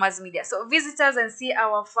in a Farmers Media. So visit us and see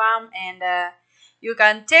our farm, and you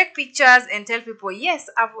can take pictures and tell people, yes,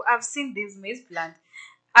 I've seen this maize plant.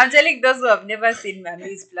 I'm telling those who have never seen my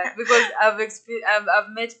maize plant because I've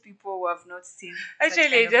met people who have not seen.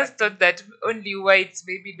 Actually, I just thought that only whites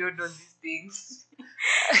maybe don't know these things.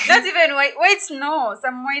 Not even whites know.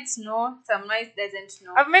 Some whites know. Some whites doesn't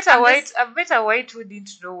know. I've met a white who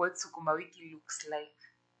didn't know what sukuma wiki looks like.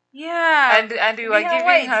 Yeah. And we were They are giving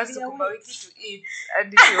white, her they are sukuma white. wiki to eat,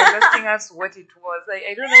 and she was asking us what it was.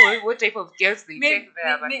 I don't know what type of kales they take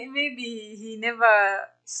there, but Maybe he never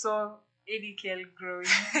saw any kale growing.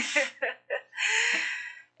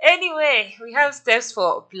 Anyway, we have steps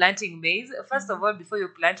for planting maize. First of all, before you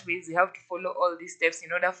plant maize, you have to follow all these steps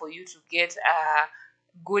in order for you to get a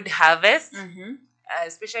good harvest.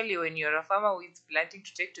 Especially when you're a farmer who is planting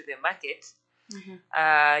to take to the market.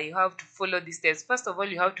 You have to follow these steps. First of all,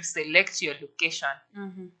 you have to select your location.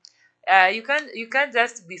 You can't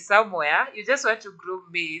just be somewhere. You just want to grow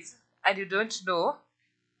maize and you don't know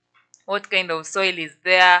what kind of soil is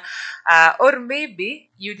there, or maybe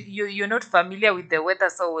you're not familiar with the weather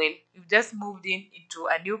so well. You've just moved into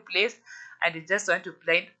a new place and you just want to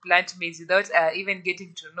plant maize without even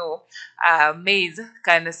getting to know maize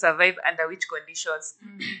can survive under which conditions.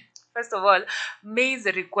 First of all, maize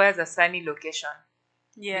requires a sunny location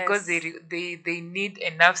because Yes. they need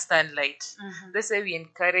enough sunlight. That's why we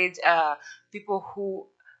encourage people who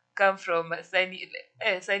come from sunny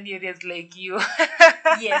areas like you.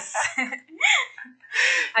 Yes.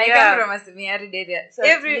 I Yeah. come from a semi-arid area. So,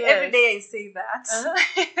 Every yes. day I say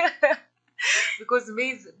that. Because the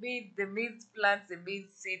maize plants, the maize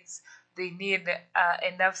seeds, they need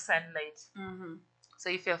enough sunlight. So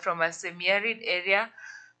if you're from a semi-arid area,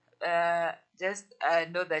 just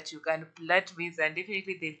know that you can plant maize and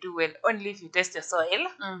definitely they do well only if you test your soil.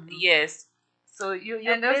 Yes. So your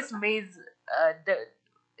And place also- maize,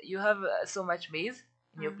 you have so much maize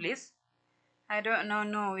in your place. I don't know.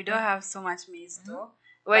 No, we don't have so much maize though.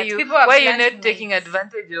 Why But people are why you planting not taking maize.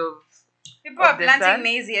 advantage of People of are the planting sun?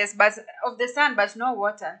 maize, yes, but of the sun, but no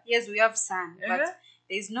water. Yes, we have sun, Uh-huh. but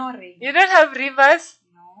there's no rain. You don't have rivers?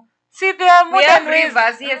 No. See, there are We have modern ways.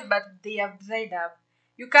 rivers, yes, but they have dried up.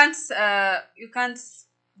 You can't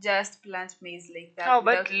just plant maize like that. How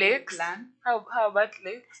about without any lakes? plan. How about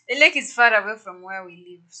lakes? The lake is far away from where we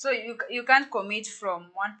live, so you can't commute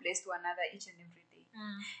from one place to another each and every day.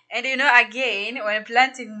 And again, when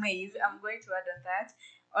planting maize, I'm going to add on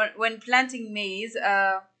that. When planting maize,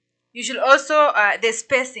 you should also the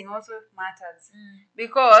spacing also matters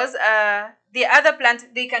because the other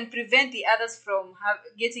plant, they can prevent the others from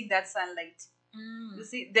getting that sunlight. You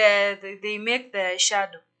see, they make the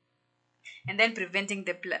shadow, and then preventing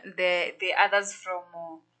the others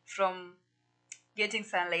from getting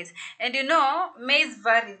sunlight. And maize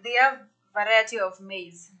varies. They have variety of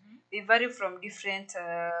maize. They vary from different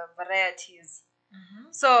varieties.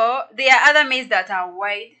 So there are other maize that are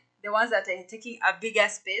wide, the ones that are taking a bigger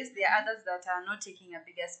space. There are others that are not taking a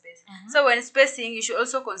bigger space. So when spacing, you should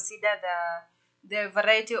also consider the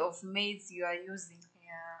variety of maize you are using.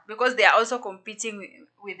 Because they are also competing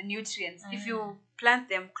with nutrients. If you plant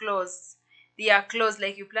them close, they are close,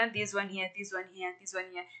 like you plant this one here, this one here, this one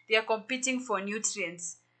here, they are competing for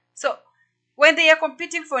nutrients. So when they are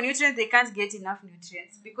competing for nutrients, they can't get enough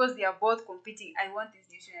nutrients because they are both competing. I want this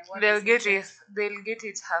nutrient, I want They'll this get nutrient. it. They'll get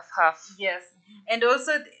it half. Yes. And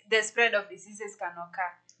also the spread of diseases can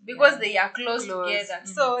occur because they are close together.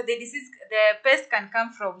 So the pest can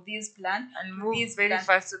come from this plant And to move this very plant.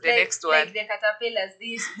 fast to the next one. Like the caterpillars,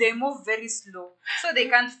 they move very slow, so they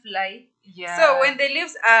can't fly. Yeah. So when the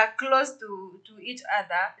leaves are close to each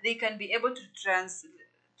other, they can be able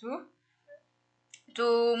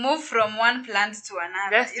to move from one plant to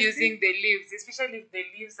another. Just using the leaves, especially if the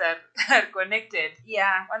leaves are connected.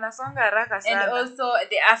 Yeah. Wanasonga haraka And sana. also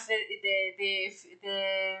the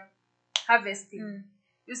harvesting.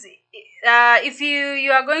 You see, if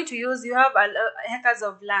you are going to use, you have hectares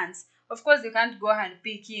of lands. Of course, you can't go and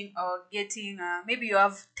picking or getting. Maybe you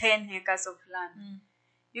have 10 acres of land.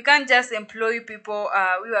 You can't just employ people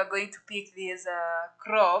who are going to pick these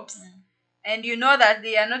crops, and you know that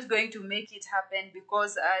they are not going to make it happen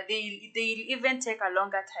because they even take a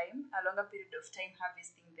longer period of time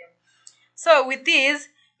harvesting them. So with this,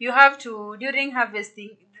 you have to, during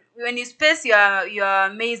harvesting, when you space your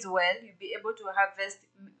maize well, you'll be able to harvest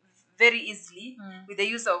very easily with the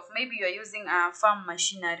use of, maybe you're using farm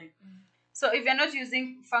machinery. So if you're not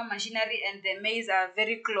using farm machinery and the maize are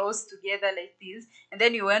very close together like this, and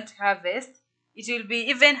then you want to harvest, it will be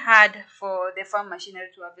even hard for the farm machinery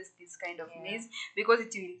to harvest this kind of maize because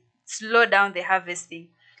it will slow down the harvesting.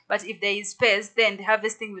 But if there is space, then the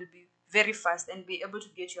harvesting will be very fast and be able to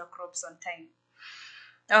get your crops on time.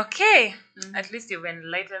 Okay. At least you've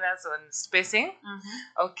enlightened us on spacing.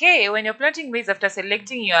 Okay, when you're planting maize, after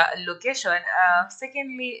selecting your location,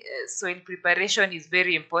 secondly, soil preparation is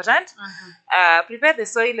very important. Prepare the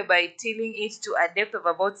soil by tilling it to a depth of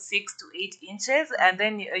about 6 to 8 inches, and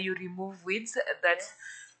then you remove weeds that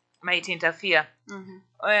might interfere.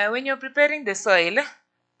 When you're preparing the soil,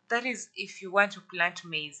 that is if you want to plant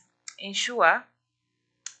maize, ensure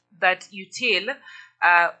that you till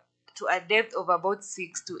to a depth of about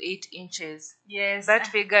 6 to 8 inches. Yes. That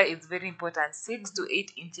figure is very important, 6 to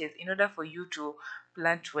 8 inches. In order for you to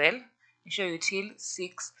plant well, ensure you till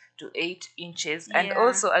 6 to 8 inches. And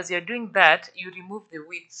also, as you're doing that, you remove the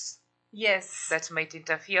weeds. Yes. that might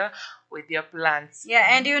interfere with your plants. Yeah,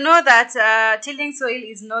 and you know that tilling soil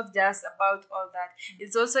is not just about all that.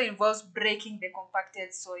 It also involves breaking the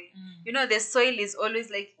compacted soil. You know, the soil is always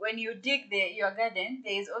like when you dig your garden,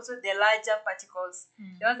 there is also the larger particles,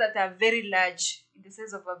 the ones that are very large in the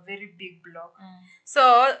size of a very big block.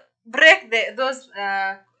 So break those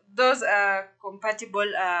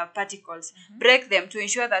compatible particles. Break them to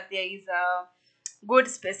ensure that there is a good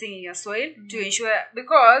spacing in your soil, to ensure,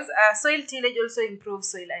 because soil tillage also improves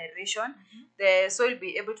soil aeration. The soil will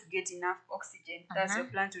be able to get enough oxygen. Thus your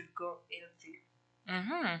plant will grow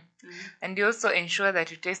healthy. And you also ensure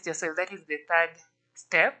that you test your soil. That is the third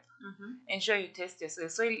step. Ensure you test your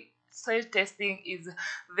soil. Soil testing is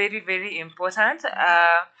very, very important.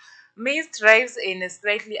 Maize thrives in a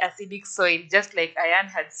slightly acidic soil, just like Ayan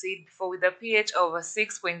had said before, with a pH of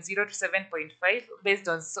 6.0 to 7.5 based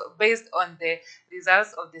on the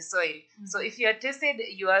results of the soil. So if you had tested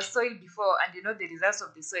your soil before and you know the results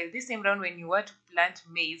of the soil, this time round when you want to plant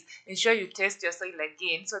maize, ensure you test your soil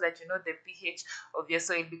again so that you know the pH of your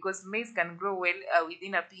soil, because maize can grow well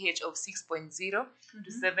within a pH of 6.0 to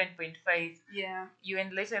 7.5. Yeah. You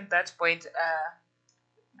enlightened that point.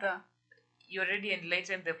 You already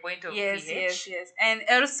enlightened the point of pH. Yes. And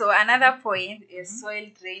also another point is soil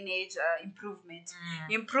drainage improvement.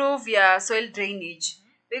 Improve your soil drainage,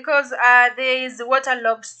 because there is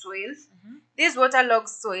waterlogged soils. This waterlogged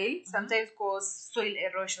soil sometimes cause soil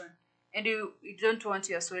erosion, and you don't want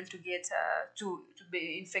your soil to get to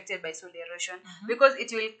be infected by soil erosion, because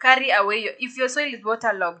it will carry away if your soil is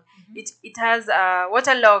waterlogged. It has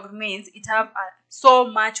waterlogged means it have so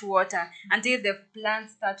much water until the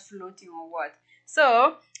plants start floating or what.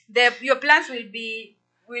 So your plants will be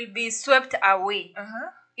swept away.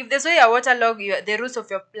 If the soil are waterlogged, the roots of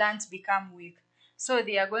your plants become weak, so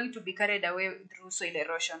they are going to be carried away through soil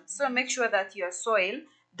erosion. So make sure that your soil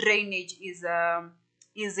drainage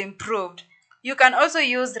is improved. You can also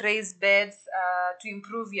use raised beds to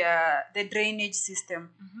improve the drainage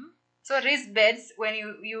system. So raised beds, when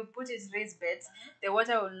you put it raised beds, the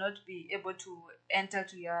water will not be able to enter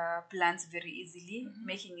to your plants very easily,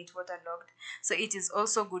 making it waterlogged. So it is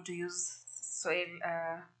also good to use soil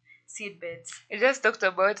seed beds. You just talked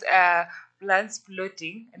about plants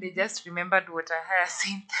floating, and I just remembered water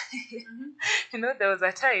hyacinth. You know, there was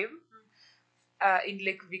a time in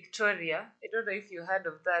Lake Victoria. I don't know if you heard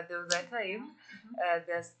of that. There was a time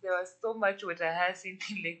there was so much water hyacinth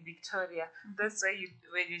in Lake Victoria. That's why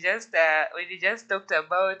when you just talked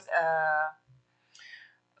about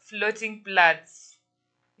floating plants,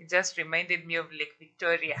 it just reminded me of Lake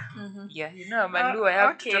Victoria. Yeah, you know, Malu, I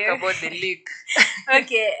have to talk about the lake.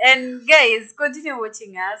 Okay, and guys, continue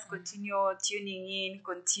watching us, continue tuning in,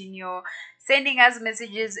 continue sending us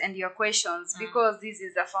messages and your questions, because this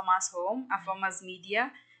is a farmer's home, a farmer's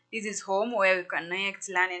media. This is home where we connect,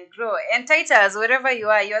 learn, and grow. And Titus, wherever you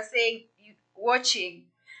are watching.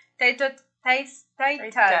 Titus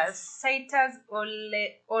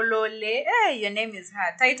Olole. Hey, your name is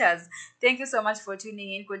hard. Titus, thank you so much for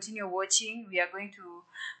tuning in. Continue watching. We are going to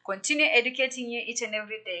continue educating you each and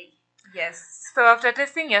every day. Yes. So after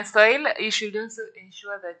testing your soil, you should also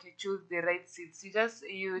ensure that you choose the right seeds.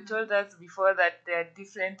 You told us before that there are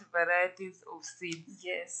different varieties of seeds.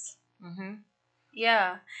 Yes.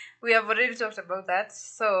 Yeah, we have already talked about that.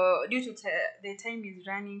 So due to the time is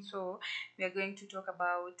running, so we are going to talk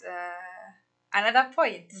about another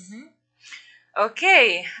point.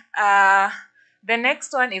 Okay. The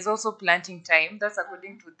next one is also planting time. That's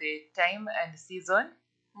according to the time and season.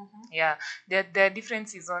 Yeah, there are different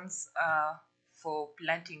seasons for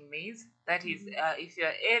planting maize. That is, if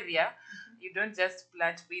your area, you don't just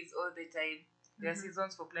plant maize all the time. There are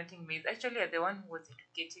seasons for planting maize. Actually, you're the one who was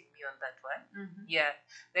educating me on that one. Yeah,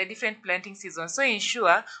 there are different planting seasons. So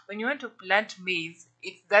ensure when you want to plant maize,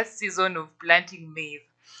 it's that season of planting maize.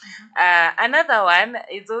 Another one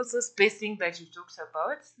is also spacing that you talked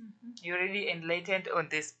about. You already enlightened on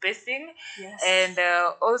the spacing. Yes. And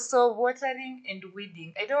also watering and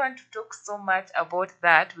weeding. I don't want to talk so much about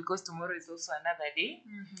that because tomorrow is also another day.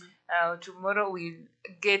 Tomorrow we'll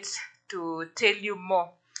get to tell you more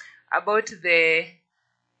about the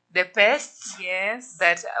pests. Yes.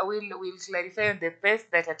 That we'll clarify on the pests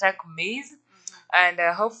that attack maize. And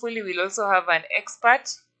hopefully we'll also have an expert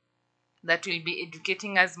that will be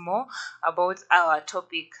educating us more about our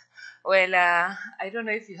topic. Well, I don't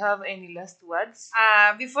know if you have any last words.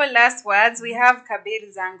 Before last words, we have Kabir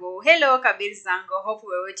Zango. Hello, Kabir Zango. Hope you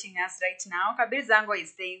are watching us right now. Kabir Zango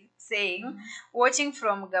is saying, watching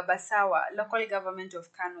from Gabasawa, local government of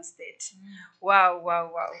Kano State. Wow.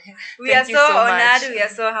 We are so honored. We are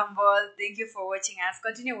so humble. Thank you for watching us.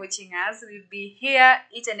 Continue watching us. We'll be here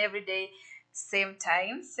each and every day, same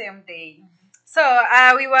time, same day. So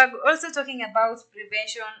we were also talking about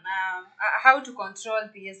prevention, how to control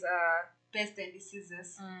these pests and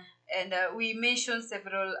diseases, and we mentioned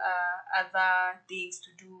several other things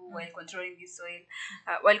to do while controlling the soil,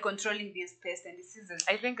 while controlling these pests and diseases.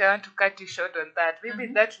 I think I want to cut you short on that.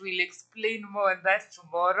 Maybe that will explain more on that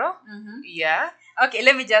tomorrow. Yeah. Okay,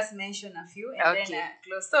 let me just mention a few and then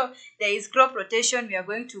close. So there is crop rotation. We are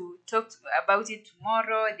going to talk about it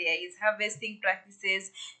tomorrow. There is harvesting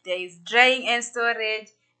practices. There is drying and storage.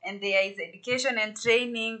 And there is education and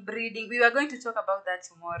training, breeding. We are going to talk about that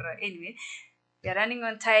tomorrow. Anyway, we are running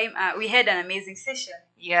on time. We had an amazing session.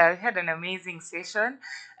 Yeah, we had an amazing session.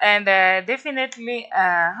 And definitely,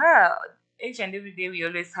 each and every day we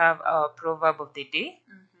always have our proverb of the day.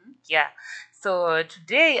 Yeah. So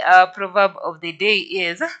today, our proverb of the day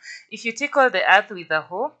is, if you tickle the earth with a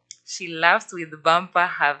hoe, she laughs with bumper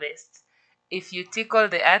harvest. If you tickle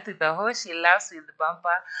the earth with a hoe, she laughs with bumper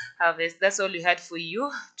harvest. That's all we had for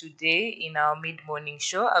you today in our mid-morning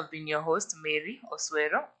show. I've been your host, Mary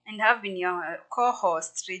Oswero. And I've been your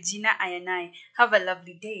co-host, Regina Ayanai. Have a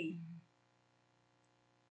lovely day.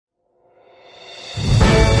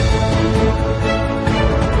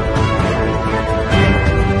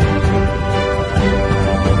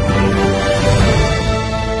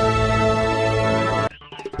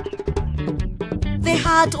 The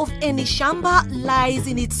heart of any shamba lies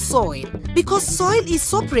in its soil. Because soil is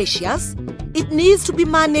so precious, it needs to be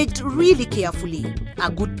managed really carefully. A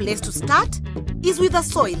good place to start is with a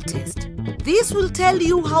soil test. This will tell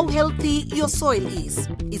you how healthy your soil is,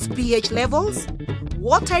 its pH levels,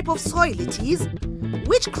 what type of soil it is,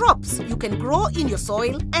 which crops you can grow in your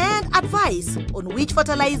soil, and advice on which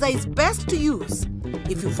fertilizer is best to use.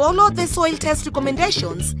 If you follow the soil test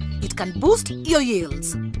recommendations, it can boost your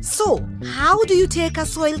yields. So, how do you take a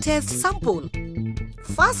soil test sample?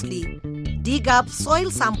 Firstly, dig up soil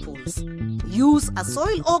samples. Use a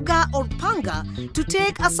soil auger or panga to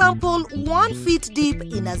take a sample 1 feet deep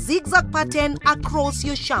in a zigzag pattern across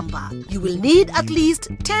your shamba. You will need at least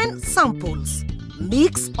 10 samples.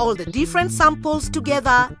 Mix all the different samples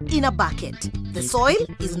together in a bucket. The soil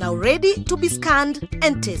is now ready to be scanned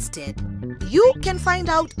and tested. You can find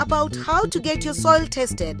out about how to get your soil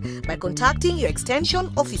tested by contacting your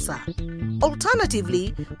extension officer.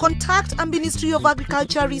 Alternatively, contact a Ministry of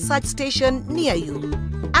Agriculture research station near you.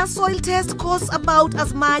 A soil test costs about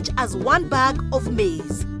as much as 1 bag of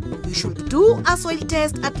maize. You should do a soil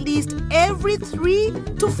test at least every 3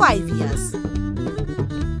 to 5 years.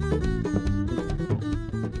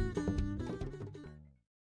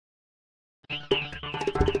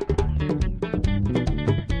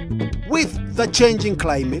 With the changing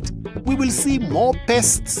climate, we will see more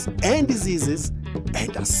pests and diseases,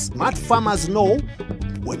 and as smart farmers know,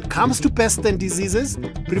 when it comes to pests and diseases,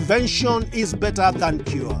 prevention is better than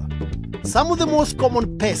cure. Some of the most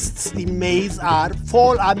common pests in maize are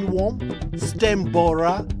fall armyworm, stem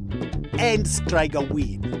borer, and striga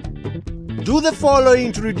weed. Do the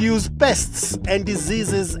following to reduce pests and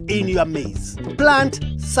diseases in your maize. Plant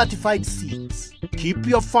certified seeds. Keep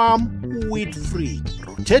your farm weed-free.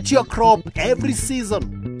 Rotate your crop every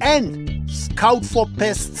season and scout for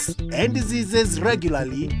pests and diseases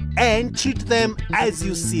regularly and treat them as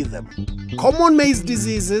you see them. Common maize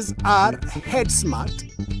diseases are head smut,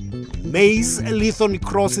 maize lethal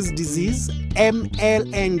necrosis disease,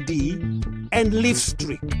 MLND, and leaf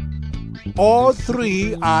streak. All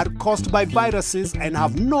 3 are caused by viruses and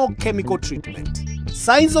have no chemical treatment.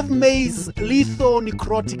 Signs of maize lethal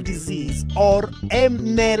necrotic disease or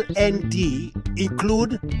MLND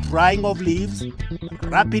include drying of leaves,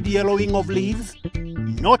 rapid yellowing of leaves,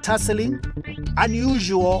 no tasseling,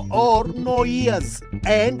 unusual or no ears,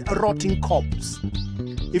 and rotting cobs.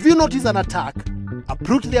 If you notice an attack,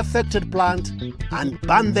 uproot the affected plant and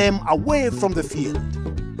burn them away from the field.